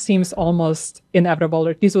 then it seems almost inevitable,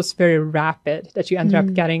 or this was very rapid, that you ended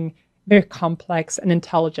up getting very complex and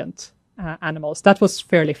intelligent animals. That was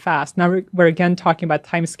fairly fast. Now we're again talking about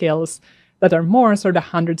timescales that are more sort of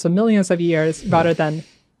hundreds of millions of years rather than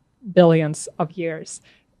billions of years.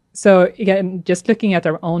 So again, just looking at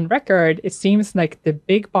our own record, it seems like the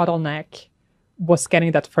big bottleneck was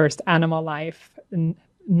getting that first animal life, and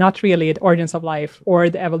not really the origins of life or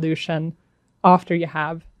the evolution after you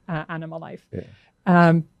have animal life.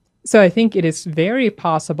 So I think it is very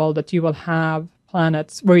possible that you will have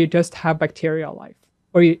planets where you just have bacterial life,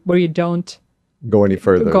 where you don't go any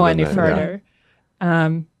further.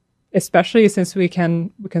 Especially since we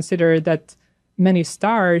consider that many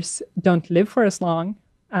stars don't live for as long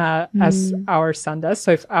as our sun does.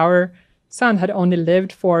 So if our sun had only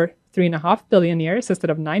lived for 3.5 billion years instead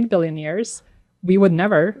of 9 billion years, we would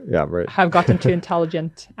never have gotten to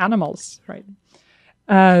intelligent animals, right?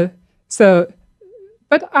 But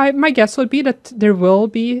my guess would be that there will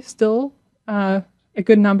be still a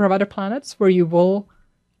good number of other planets where you will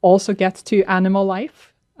also get to animal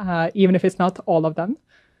life, even if it's not all of them.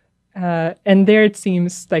 And there it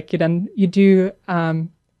seems like you do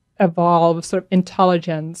evolve sort of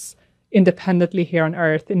intelligence independently here on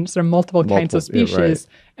Earth in sort of multiple kinds of species.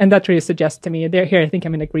 And that really suggests to me, I think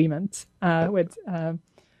I'm in agreement with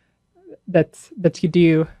that you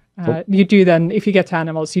do. You do then, if you get to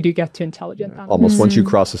animals, you do get to intelligent animals. Almost once you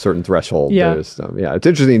cross a certain threshold. It's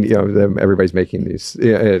interesting, everybody's making these,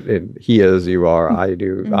 he is, you are, I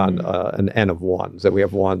do, on an N of one. So we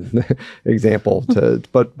have one example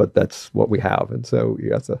but that's what we have. And so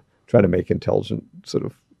you have to try to make intelligent sort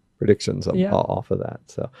of predictions off of that.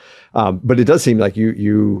 So, but it does seem like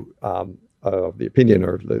you of the opinion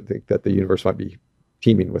or think that the universe might be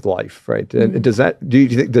teeming with life, right? And does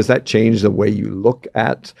that change the way you look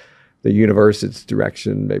at the universe, its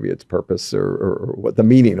direction, maybe its purpose, or what the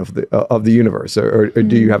meaning of the universe, or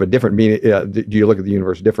do you have a different meaning? Do you look at the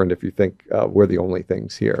universe different if you think we're the only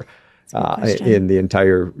things here in the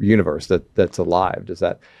entire universe that's alive? Does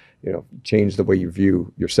that change the way you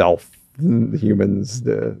view yourself, the humans,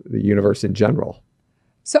 the universe in general?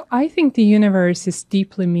 So I think the universe is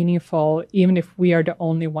deeply meaningful, even if we are the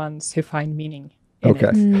only ones who find meaning.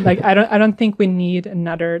 Like I don't think we need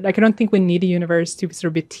another. Like I don't think we need a universe to sort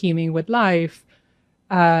of be teeming with life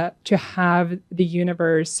to have the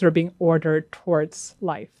universe sort of being ordered towards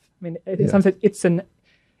life. I mean, it's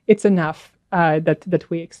enough that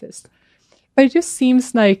we exist. But it just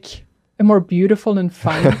seems like a more beautiful and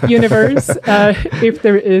fun universe if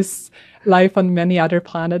there is life on many other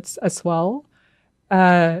planets as well,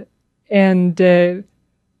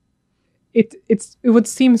 It would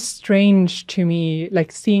seem strange to me,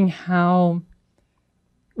 like seeing how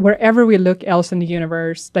wherever we look else in the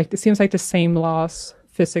universe, like it seems like the same laws,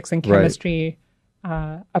 physics and chemistry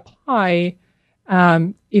apply.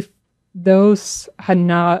 If those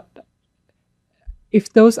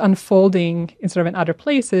unfolding in sort of in other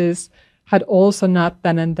places had also not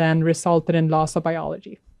then and then resulted in laws of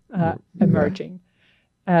biology emerging,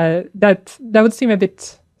 that would seem a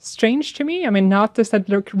bit strange to me. I mean, not just that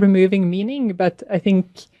removing meaning, but I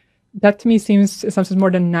think that to me seems sometimes more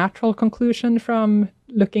the natural conclusion from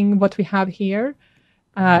looking what we have here.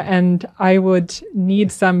 And I would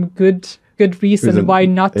need some good reason why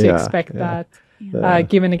not to expect that.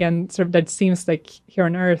 Given again, sort of that seems like here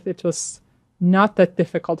on Earth, it was not that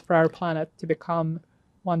difficult for our planet to become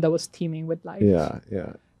one that was teeming with life.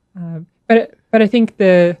 But I think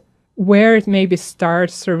where it maybe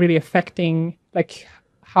starts sort of really affecting like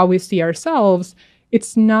how we see ourselves,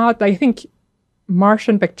 it's not, I think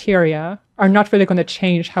Martian bacteria are not really going to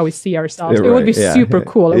change how we see ourselves. Yeah, it would be right. super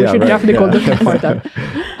cool. We should definitely go looking for them.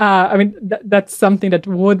 I mean, that's something that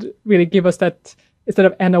would really give us that, instead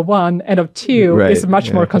of N of 1, N of 2 is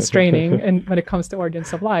much more constraining when it comes to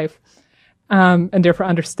origins of life, and therefore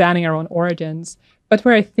understanding our own origins. But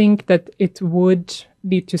where I think that it would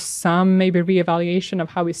lead to some maybe reevaluation of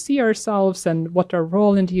how we see ourselves and what our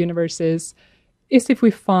role in the universe is if we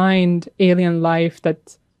find alien life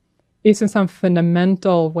that is in some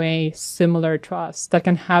fundamental way similar to us, that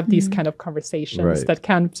can have these kind of conversations, that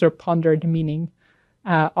can sort of ponder the meaning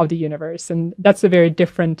of the universe. And that's a very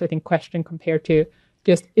different, I think, question compared to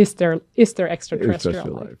just, is there extraterrestrial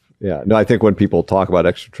life? Yeah. No, I think when people talk about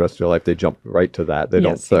extraterrestrial life, they jump right to that. They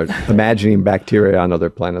don't start imagining bacteria on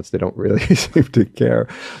other planets. They don't really seem to care.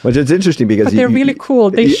 Which is interesting because... But they're really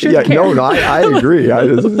cool. They should care. No, I agree.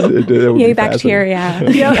 Yay, bacteria.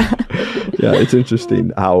 Yeah, it's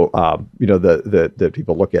interesting how, the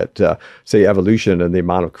people look at, say, evolution and the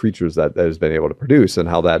amount of creatures that has been able to produce, and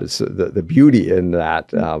how that is the beauty in that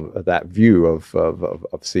that view of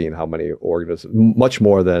seeing how many organisms, much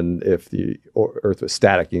more than if the Earth was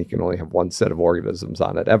static and you can only have one set of organisms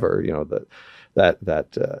on it ever.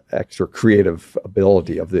 That extra creative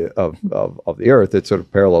ability of the Earth, it sort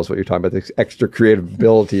of parallels what you're talking about, this extra creative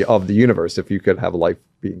ability of the universe. If you could have life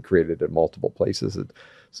being created in multiple places, it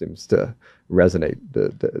seems to resonate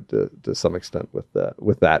to some extent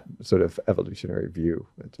with that sort of evolutionary view.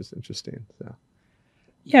 It's just interesting. So.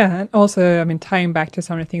 Yeah, and also, I mean, tying back to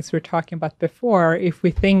some of the things we were talking about before, if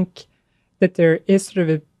we think that there is sort of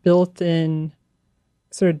a built-in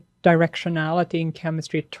sort of directionality in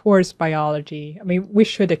chemistry towards biology, I mean, we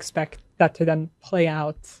should expect that to then play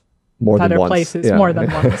out more other than places more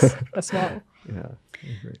than once as well. Yeah.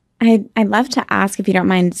 I'd love to ask, if you don't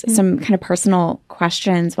mind, some kind of personal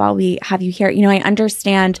questions while we have you here. I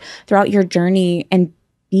understand throughout your journey and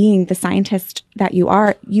being the scientist that you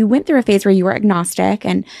are, you went through a phase where you were agnostic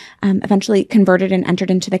and eventually converted and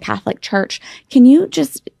entered into the Catholic Church.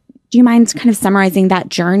 Do you mind kind of summarizing that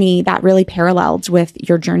journey that really paralleled with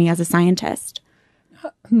your journey as a scientist?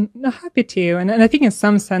 No, happy to. And I think in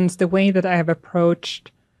some sense, the way that I have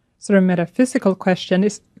approached sort of metaphysical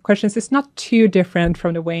questions is not too different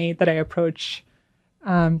from the way that I approach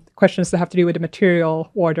questions that have to do with the material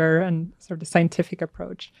order and sort of the scientific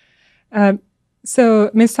approach. So,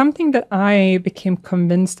 I mean, something that I became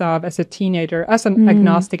convinced of as a teenager, as an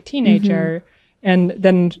agnostic teenager, and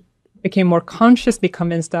then became more consciously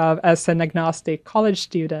convinced of as an agnostic college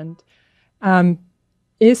student,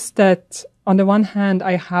 is that on the one hand,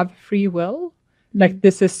 I have free will, like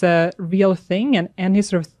this is a real thing, and any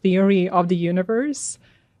sort of theory of the universe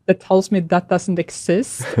that tells me that doesn't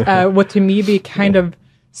exist would to me be kind of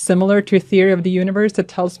similar to a theory of the universe that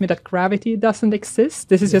tells me that gravity doesn't exist.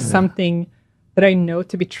 This is just something that I know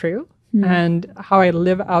to be true, and how I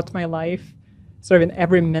live out my life sort of in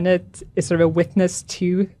every minute is sort of a witness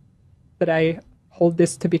to that I hold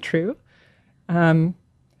this to be true. And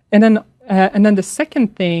then the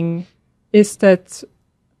second thing is that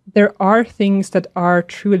there are things that are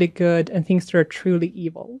truly good and things that are truly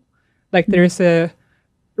evil. Like there's a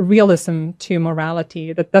realism to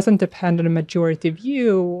morality that doesn't depend on a majority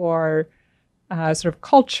view or sort of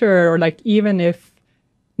culture, or like even if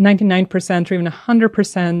 99% or even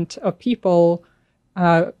 100% of people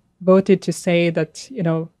voted to say that,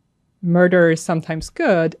 murder is sometimes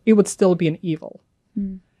good, it would still be an evil.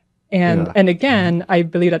 And again, I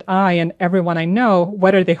believe that I and everyone I know,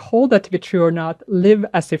 whether they hold that to be true or not, live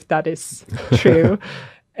as if that is true.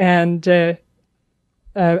 And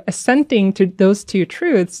assenting to those two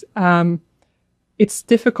truths, it's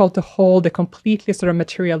difficult to hold a completely sort of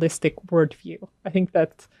materialistic worldview. I think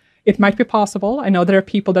that it might be possible. I know there are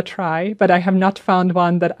people that try, but I have not found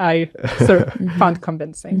one that I sort of found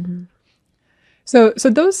convincing. So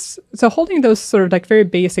holding those sort of like very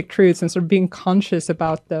basic truths and sort of being conscious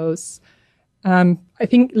about those, I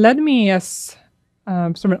think led me as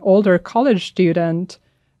sort of an older college student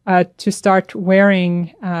to start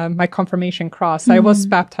wearing my confirmation cross. I was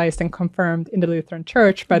baptized and confirmed in the Lutheran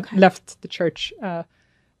Church, but left the church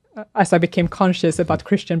as I became conscious about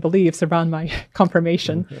Christian beliefs around my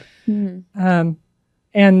confirmation. And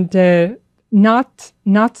not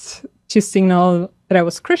to signal that I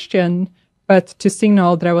was Christian, but to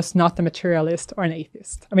signal that I was not a materialist or an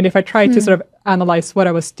atheist. I mean, if I tried to sort of analyze what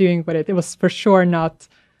I was doing with it, it was for sure not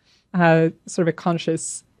sort of a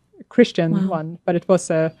conscious Christian one, but it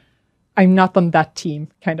was I'm not on that team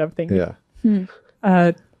kind of thing. Yeah.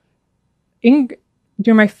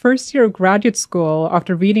 During my first year of graduate school,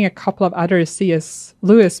 after reading a couple of other C.S.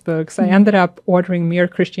 Lewis books, I ended up ordering Mere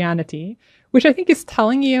Christianity, which I think is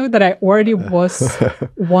telling you that I already was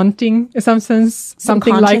wanting, in some sense,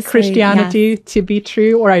 something like Christianity to be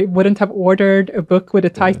true, or I wouldn't have ordered a book with a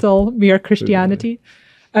title, Mere Christianity.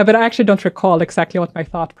 But I actually don't recall exactly what my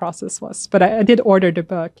thought process was. But I did order the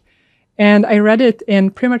book. And I read it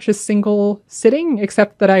in pretty much a single sitting,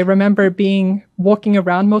 except that I remember walking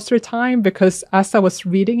around most of the time, because as I was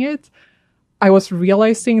reading it, I was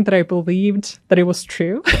realizing that I believed that it was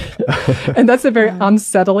true. And that's a very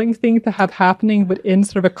unsettling thing to have happening within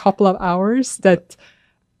sort of a couple of hours, that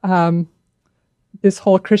this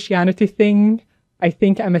whole Christianity thing, I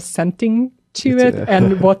think I'm assenting to it.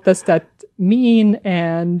 And what does that mean?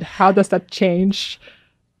 And how does that change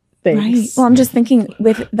things? Right. Well, I'm just thinking,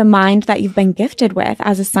 with the mind that you've been gifted with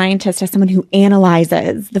as a scientist, as someone who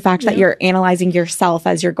analyzes, the fact that you're analyzing yourself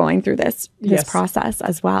as you're going through this process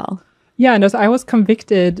as well. Yeah, and as I was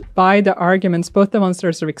convicted by the arguments, both the ones that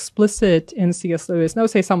are sort of explicit in C.S. Lewis, and I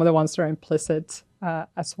would say some of the ones that are implicit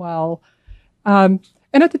as well. And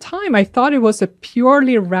at the time, I thought it was a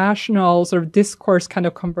purely rational sort of discourse kind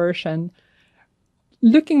of conversion.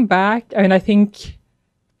 Looking back, I mean, I think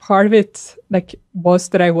part of it was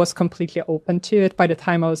that I was completely open to it by the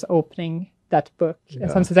time I was opening that book. In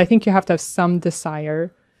some sense, I think you have to have some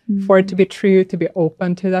desire for it to be true, to be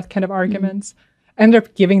open to that kind of arguments. I ended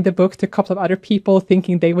up giving the book to a couple of other people,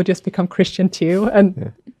 thinking they would just become Christian too,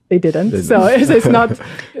 and they didn't. So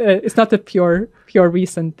it's not a pure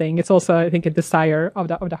reason thing. It's also, I think, a desire of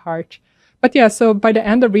the heart. But yeah, so by the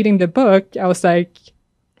end of reading the book, I was like,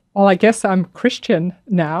 well, I guess I'm Christian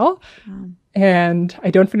now. And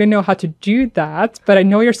I don't really know how to do that, but I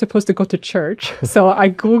know you're supposed to go to church. So I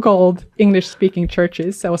Googled English-speaking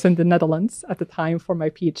churches. I was in the Netherlands at the time for my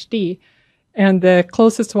PhD. And the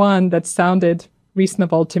closest one that sounded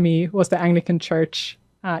reasonable to me was the Anglican Church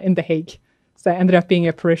in The Hague. So I ended up being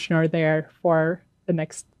a parishioner there for the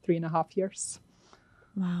next 3.5 years.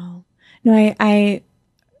 Wow. No, I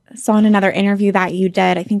saw in another interview that you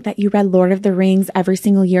did, I think that you read Lord of the Rings every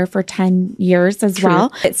single year for 10 years as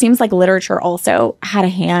well. It seems like literature also had a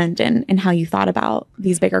hand in how you thought about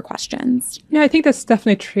these bigger questions. Yeah, I think that's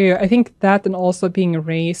definitely true. I think that, and also being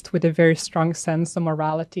raised with a very strong sense of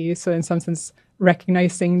morality. So in some sense,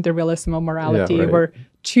 recognizing the realism of morality were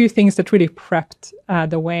two things that really prepped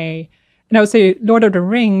the way. And I would say Lord of the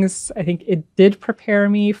Rings, I think it did prepare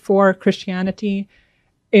me for Christianity.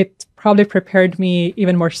 It probably prepared me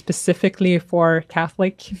even more specifically for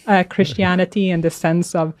Catholic Christianity, in the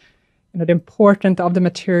sense of, the importance of the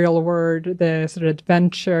material world, the sort of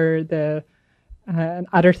adventure, and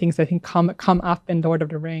other things I think come up in Lord of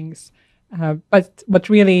the Rings. But what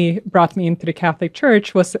really brought me into the Catholic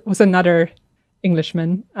Church was another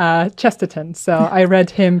Englishman, Chesterton. So I read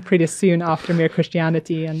him pretty soon after Mere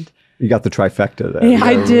Christianity, and you got the trifecta there. Yeah,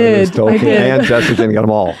 I did. And Chesterton, got them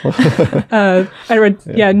all. I read,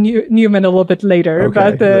 Newman a little bit later,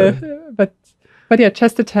 but yeah,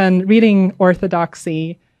 Chesterton, reading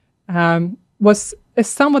Orthodoxy, was a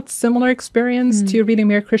somewhat similar experience to reading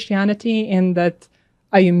Mere Christianity, in that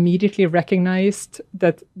I immediately recognized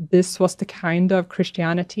that this was the kind of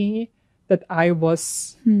Christianity that I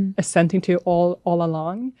was assenting to all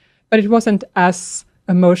along. But it wasn't as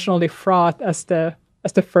emotionally fraught as the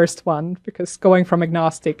first one, because going from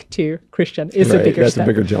agnostic to Christian is a bigger step. That's a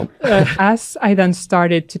bigger jump. As I then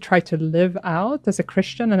started to try to live out as a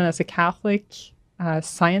Christian and as a Catholic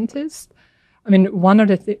scientist, I mean, one of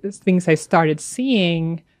the things I started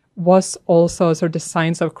seeing was also sort of the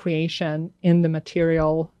signs of creation in the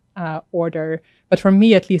material order. But for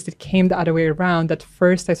me, at least, it came the other way around. That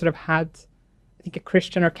first I sort of had, I think, a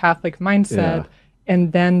Christian or Catholic mindset,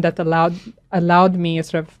 and then that allowed me,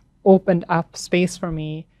 sort of opened up space for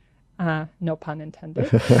me, no pun intended,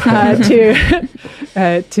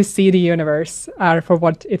 to see the universe for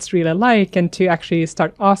what it's really like, and to actually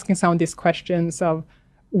start asking some of these questions of,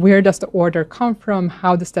 where does the order come from?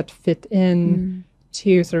 How does that fit in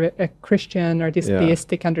to sort of a Christian or this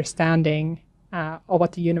theistic understanding of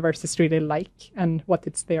what the universe is really like and what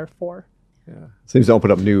it's there for? Yeah, it seems to open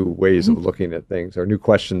up new ways of looking at things, or new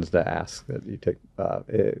questions to ask, that you take a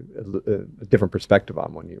different perspective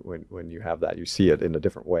on when you have that. You see it in a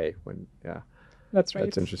different way. That's right.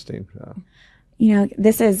 That's interesting.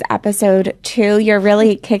 This is episode 2. You're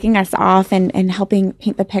really kicking us off and helping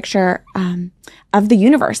paint the picture of the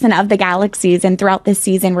universe and of the galaxies. And throughout this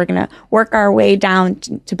season, we're going to work our way down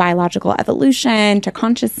to biological evolution, to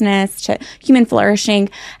consciousness, to human flourishing.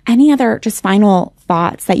 Any other just final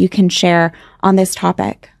thoughts that you can share on this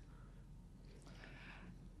topic?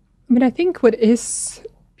 I mean, I think what is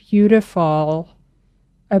beautiful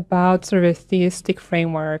about sort of a theistic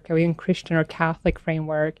framework, or even Christian or Catholic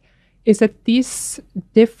framework, is that these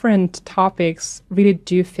different topics really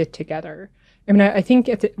do fit together. I mean, I think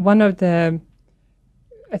one of the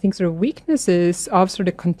sort of weaknesses of sort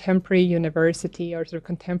of contemporary university or sort of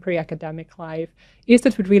contemporary academic life is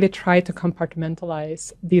that we really try to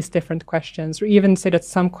compartmentalize these different questions, or even say that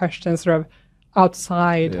some questions are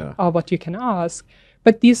outside of what you can ask.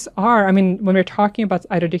 But these are, I mean, when we're talking about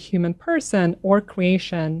either the human person or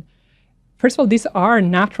creation, first of all, these are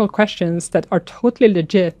natural questions that are totally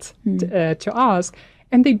legit to ask,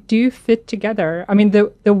 and they do fit together. I mean,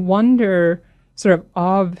 the wonder sort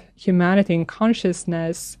of humanity and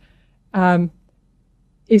consciousness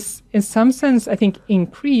is in some sense, I think,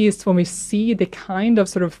 increased when we see the kind of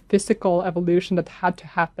sort of physical evolution that had to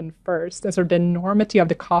happen first, as sort of the enormity of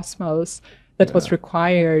the cosmos that was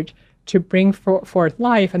required to bring forth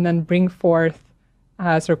life and then bring forth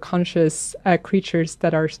sort of conscious creatures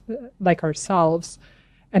that are like ourselves.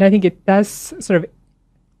 And I think it does sort of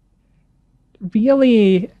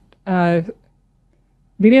really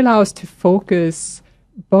allow us to focus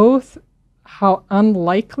both how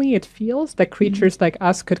unlikely it feels that creatures like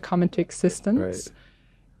us could come into existence,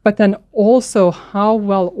 but then also how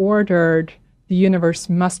well ordered the universe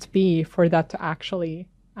must be for that to actually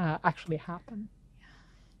happen.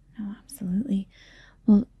 Oh, absolutely.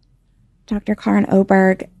 Well, Dr. Karin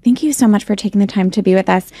Öberg, thank you so much for taking the time to be with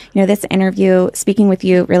us. You know, this interview, speaking with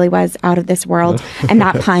you, really was out of this world, and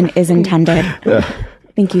that pun is intended.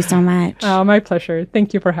 Thank you so much. Oh, my pleasure.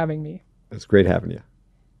 Thank you for having me. It's great having you.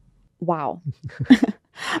 Wow.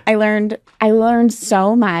 I learned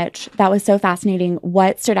so much. That was so fascinating.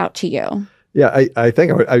 What stood out to you? Yeah, I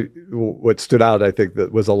think what stood out, I think,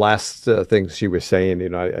 that was the last thing she was saying. You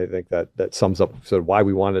know, I think that sums up sort of why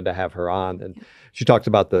we wanted to have her on. And she talked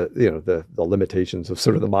about the limitations of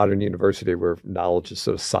sort of the modern university, where knowledge is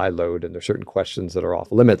sort of siloed, and there's certain questions that are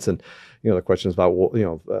off limits. And the questions about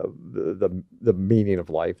the meaning of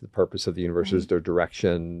life, the purpose of the universe, is there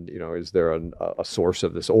direction? Is there a source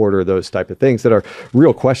of this order? Those type of things that are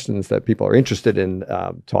real questions that people are interested in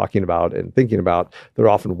talking about and thinking about. They're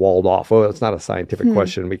often walled off. Oh, it's not a scientific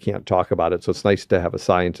question. We can't talk about it. So it's nice to have a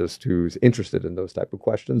scientist who's interested in those type of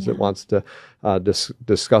questions, that wants to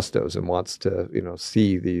discuss those and wants to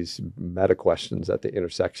see these meta questions at the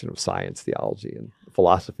intersection of science, theology, and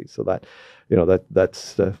philosophy. So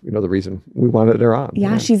that's the reason we wanted her on.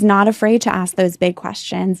 Yeah, she's not afraid to ask those big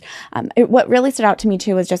questions. What really stood out to me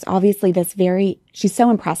too was just obviously she's so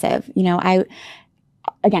impressive.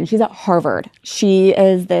 Again, she's at Harvard. She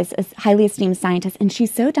is this highly esteemed scientist, and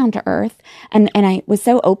she's so down to earth. And I was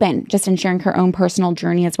so open just in sharing her own personal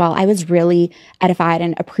journey as well. I was really edified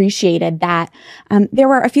and appreciated that. There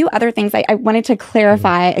were a few other things I wanted to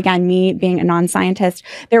clarify. Again, me being a non-scientist,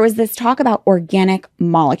 there was this talk about organic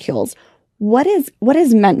molecules. What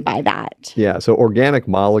is meant by that? Yeah, so organic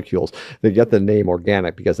molecules, they get the name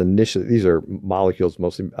organic because initially these are molecules,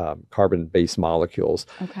 mostly carbon-based molecules,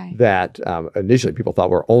 that initially people thought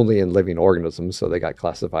were only in living organisms, so they got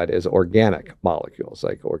classified as organic molecules,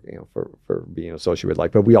 like for being associated with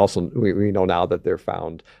life. But we know now that they're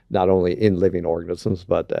found not only in living organisms,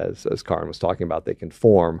 but as Karin was talking about, they can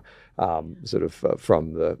form from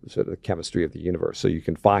the sort of chemistry of the universe. So you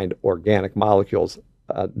can find organic molecules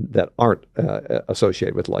that aren't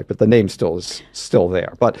associated with life, but the name still is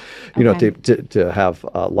there. But to have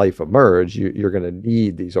life emerge, you're going to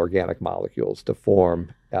need these organic molecules to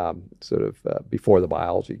form before the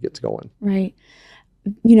biology gets going. Right.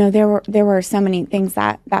 There were so many things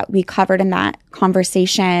that we covered in that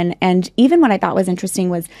conversation, and even what I thought was interesting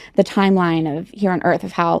was the timeline of here on Earth,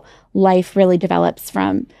 of how life really develops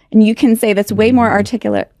from, and you can say this way more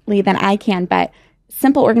articulately than I can, but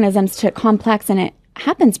simple organisms to complex, and it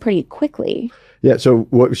happens pretty quickly. Yeah. So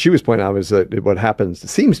what she was pointing out is that what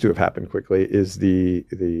seems to have happened quickly, is the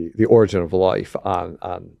origin of life on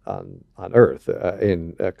Earth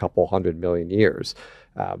in a couple 100 million years.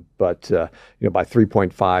 But by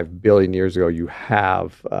 3.5 billion years ago, you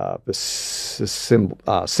have this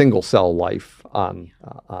single cell life on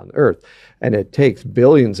Earth, and it takes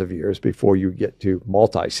billions of years before you get to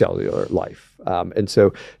multicellular life. And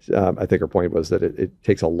so I think her point was that it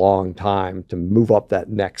takes a long time to move up that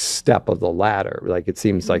next step of the ladder. Like, it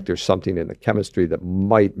seems like there's something in the chemistry that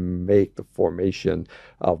might make the formation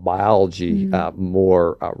of biology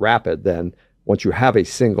more rapid than once you have a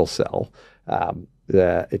single cell.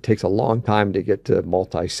 That it takes a long time to get to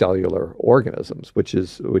multicellular organisms, which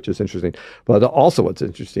is interesting. But also, what's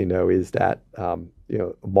interesting, though, is that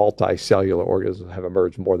multicellular organisms have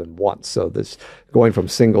emerged more than once. So this going from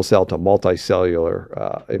single cell to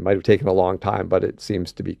multicellular, it might have taken a long time, but it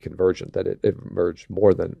seems to be convergent, that it emerged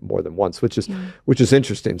more than once, which is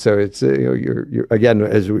interesting. So it's you're again,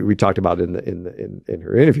 as we talked about in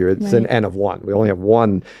her interview, it's an N of one. We only have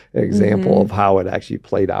one example of how it actually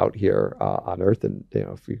played out here on Earth, and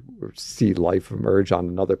if we see life emerge on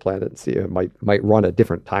another planet, and see it might run a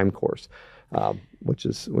different time course, which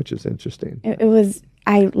is interesting. It was.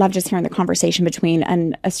 I love just hearing the conversation between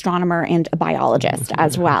an astronomer and a biologist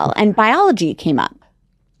as well, and biology came up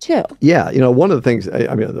too. Yeah, one of the things,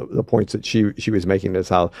 I mean, the points that she was making is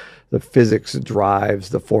how the physics drives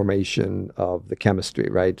the formation of the chemistry,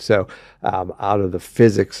 right? So out of the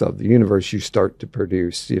physics of the universe, you start to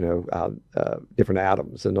produce, different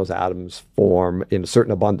atoms, and those atoms form in a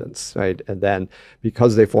certain abundance, right? And then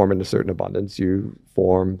because they form in a certain abundance, you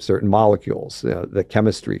form certain molecules. The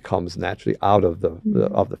chemistry comes naturally out of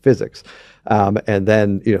the physics. And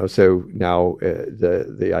then, so now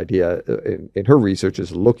the idea in her research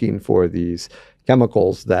is looking for these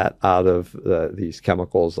chemicals that out of these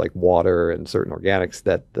chemicals like water and certain organics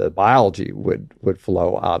that the biology would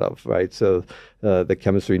flow out of, right? So the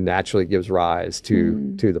chemistry naturally gives rise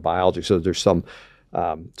to the biology. So there's some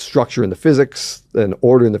structure in the physics and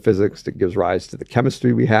order in the physics that gives rise to the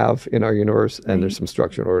chemistry we have in our universe. And there's some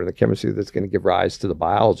structure and order in the chemistry that's going to give rise to the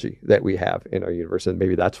biology that we have in our universe. And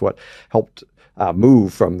maybe that's what helped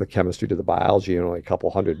move from the chemistry to the biology in only a couple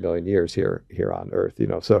 100 million years here on Earth.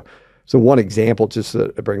 So one example, just to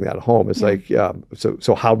bring that home, is like,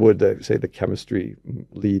 so how would the chemistry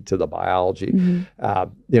lead to the biology?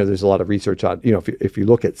 There's a lot of research on, if you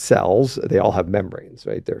look at cells, they all have membranes,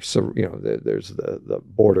 right? There's the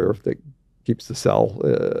border that keeps the cell,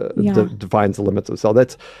 defines the limits of the cell.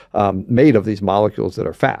 That's made of these molecules that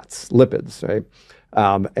are fats, lipids, right?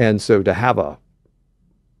 And so to have a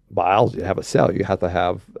biology, to have a cell, you have to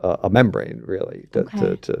have a membrane really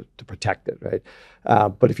to protect it, right?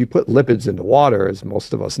 But if you put lipids into water, as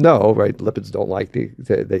most of us know, right, lipids don't like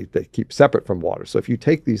they keep separate from water. So if you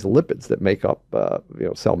take these lipids that make up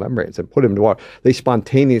cell membranes and put them into water, they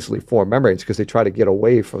spontaneously form membranes because they try to get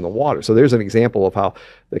away from the water. So there's an example of how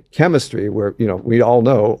the chemistry, where we all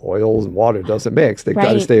know oils and water doesn't mix, they've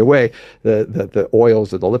got to stay away. The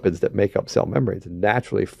oils or the lipids that make up cell membranes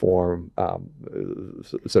naturally form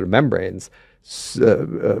sort of membranes.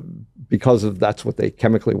 Because that's what they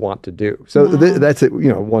chemically want to do. So that's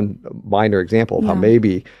one minor example of how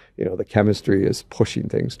maybe the chemistry is pushing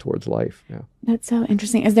things towards life. Yeah. That's so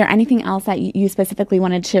interesting. Is there anything else that you specifically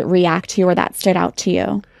wanted to react to or that stood out to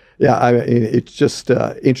you? Yeah, I mean, it's just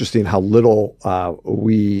interesting how little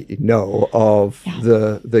we know of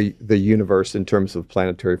the universe in terms of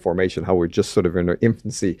planetary formation. How we're just sort of in our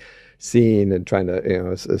infancy, seeing and trying to,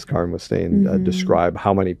 as Karin was saying, describe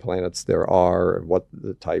how many planets there are and what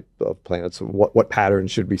the type of planets, what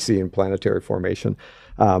patterns should we see in planetary formation.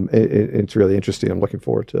 It's really interesting. I'm looking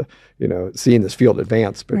forward to seeing this field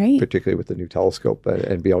advance, particularly with the new telescope,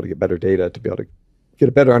 and be able to get better data to be able to get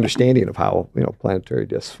a better understanding of how planetary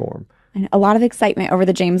disks form. And a lot of excitement over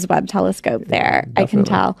the James Webb telescope there. Definitely. I can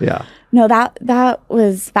tell. Yeah. No, that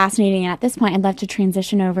was fascinating. And at this point, I'd love to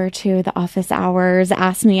transition over to the office hours.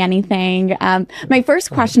 Ask me anything. My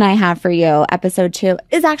first question I have for you, episode 2,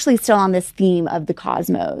 is actually still on this theme of the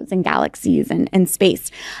cosmos and galaxies and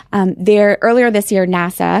space. Earlier this year,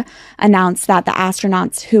 NASA announced that the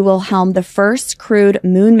astronauts who will helm the first crewed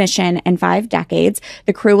moon mission in 5 decades,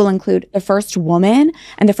 the crew will include the first woman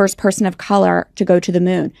and the first person of color to go to the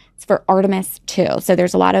moon. It's for Artemis 2. So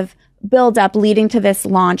there's a lot of build up leading to this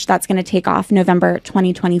launch that's going to take off November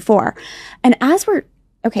 2024. And as we're,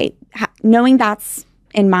 knowing that's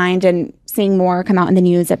in mind and seeing more come out in the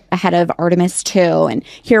news ahead of Artemis 2, and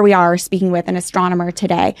here we are speaking with an astronomer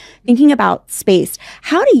today, thinking about space.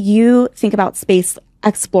 How do you think about space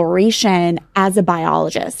exploration as a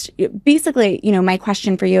biologist? Basically, my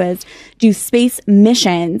question for you is, do space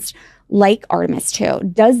missions like Artemis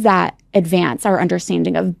 2, does that advance our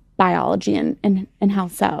understanding of biology and how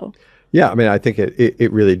so? Yeah, I mean, I think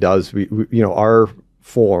it really does. We our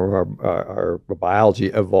form, our biology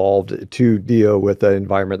evolved to deal with an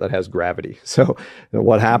environment that has gravity. So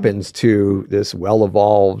what happens to this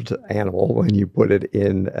well-evolved animal when you put it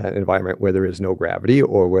in an environment where there is no gravity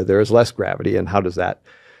or where there is less gravity, and how does that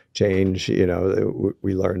change?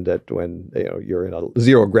 We learned that when you're in a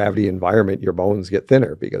zero gravity environment, your bones get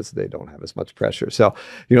thinner because they don't have as much pressure. So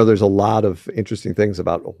there's a lot of interesting things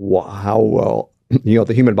about how well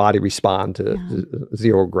the human body respond to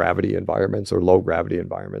zero gravity environments or low gravity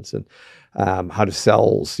environments, and how do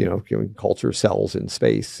cells, culture cells in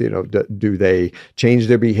space, do they change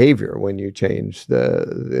their behavior when you change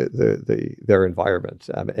their environment,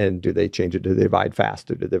 and do they change it? Do they divide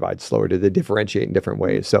faster? Do they divide slower? Do they differentiate in different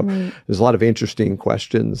ways? So there's a lot of interesting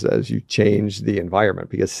questions as you change the environment,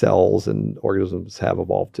 because cells and organisms have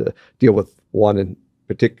evolved to deal with one in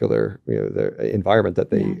particular, the environment that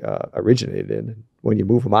they originated in. When you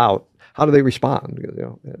move them out, how do they respond?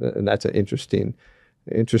 And that's an interesting,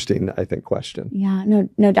 I think, question. Yeah,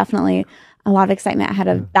 no, definitely a lot of excitement ahead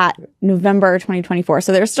of that November 2024.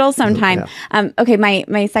 So there's still some time. Okay,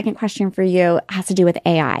 my second question for you has to do with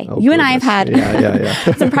AI. You and I have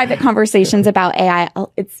had some private conversations about AI.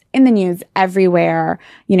 It's in the news everywhere,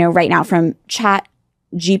 right now, from chat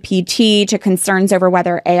GPT to concerns over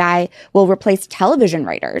whether AI will replace television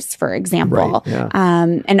writers, for example,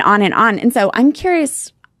 and on and on. And so I'm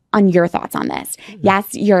curious on your thoughts on this.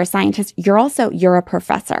 Yes, you're a scientist. You're a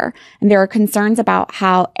professor, and there are concerns about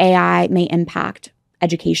how AI may impact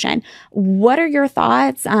education. What are your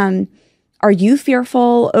thoughts? Are you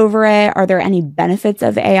fearful over it? Are there any benefits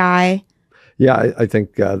of AI? Yeah, I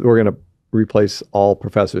think we're going to replace all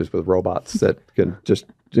professors with robots that can just,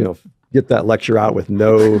 get that lecture out with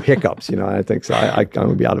no hiccups. I think so. I'm going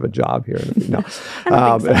to be out of a job here.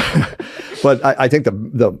 But I think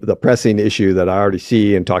the pressing issue that I already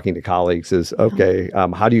see in talking to colleagues is,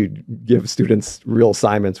 how do you give students real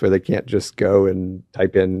assignments where they can't just go and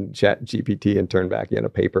type in chat GPT and turn back in a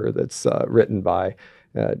paper that's written by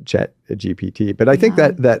chat GPT? But I think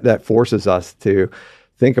that forces us to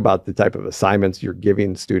think about the type of assignments you're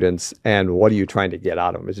giving students and what are you trying to get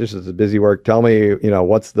out of them. Is this just a busy work? Tell me,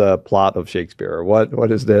 what's the plot of Shakespeare? Or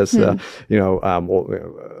what is this? Tell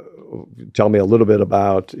me a little bit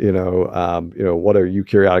about, what are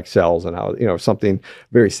eukaryotic cells and how, something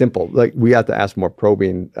very simple. Like, we have to ask more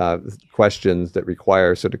probing questions that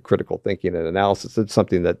require sort of critical thinking and analysis. It's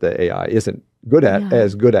something that the AI isn't good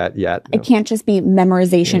at yet. It can't just be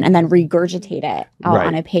memorization and then regurgitate it out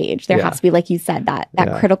on a page. There has to be, like you said, that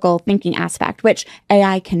critical thinking aspect, which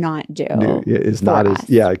AI cannot do. Is not as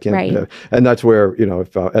it can't. And that's where,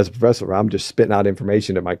 if as a professor, I'm just spitting out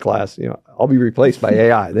information in my class, I'll be replaced by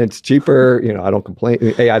AI. Then it's cheaper. I don't complain.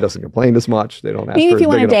 AI doesn't complain as much. They don't ask Maybe for if you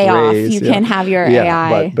want a day off, you can have your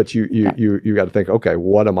AI. But you got to think, okay,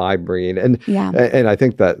 what am I bringing? And I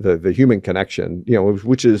think that the human connection,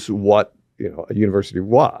 which is what a university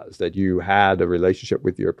was, that you had a relationship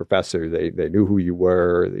with your professor. They knew who you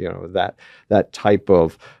were. That type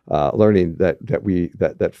of learning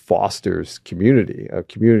that fosters community, a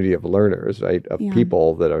community of learners, right? Of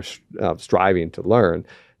people that are striving to learn.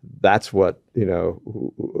 That's what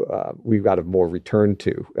we've got to more return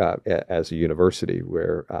to as a university,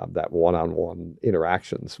 where that one-on-one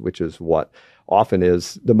interactions, which is what often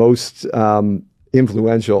is the most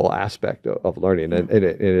influential aspect of learning. And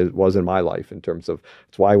it was in my life, in terms of,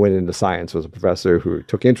 it's why I went into science, was a professor who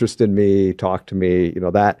took interest in me, talked to me,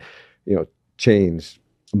 that changed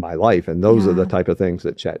my life. And those are the type of things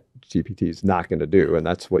that chat GPT is not going to do. And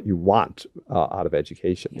that's what you want out of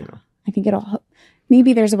education. I think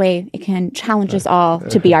maybe there's a way it can challenge us all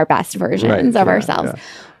to be our best versions of ourselves.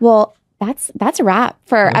 Well, that's a wrap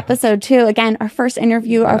for episode 2. Again, our first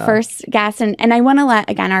interview, our first guest. And I want to let,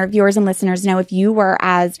 again, our viewers and listeners know, if you were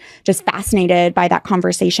as just fascinated by that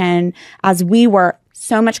conversation as we were,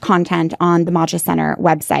 so much content on the Maggia Center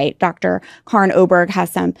website. Dr. Karin Öberg has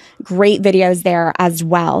some great videos there as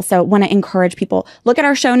well. So want to encourage people, look at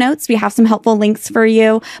our show notes. We have some helpful links for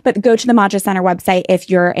you, but go to the Maggia Center website if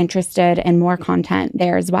you're interested in more content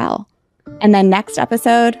there as well. And then next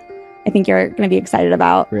episode, I think you're going to be excited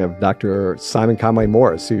about. We have Dr. Simon Conway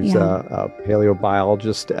Morris, who's a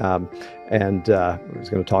paleobiologist, and he's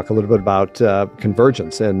going to talk a little bit about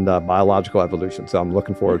convergence and biological evolution. So I'm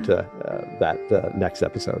looking forward to that next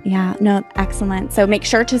episode. Yeah, no, excellent. So make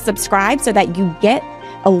sure to subscribe so that you get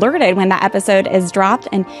alerted when that episode is dropped,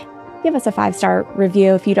 and give us a 5-star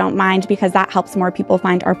review if you don't mind, because that helps more people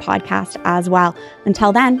find our podcast as well.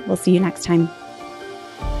 Until then, we'll see you next time.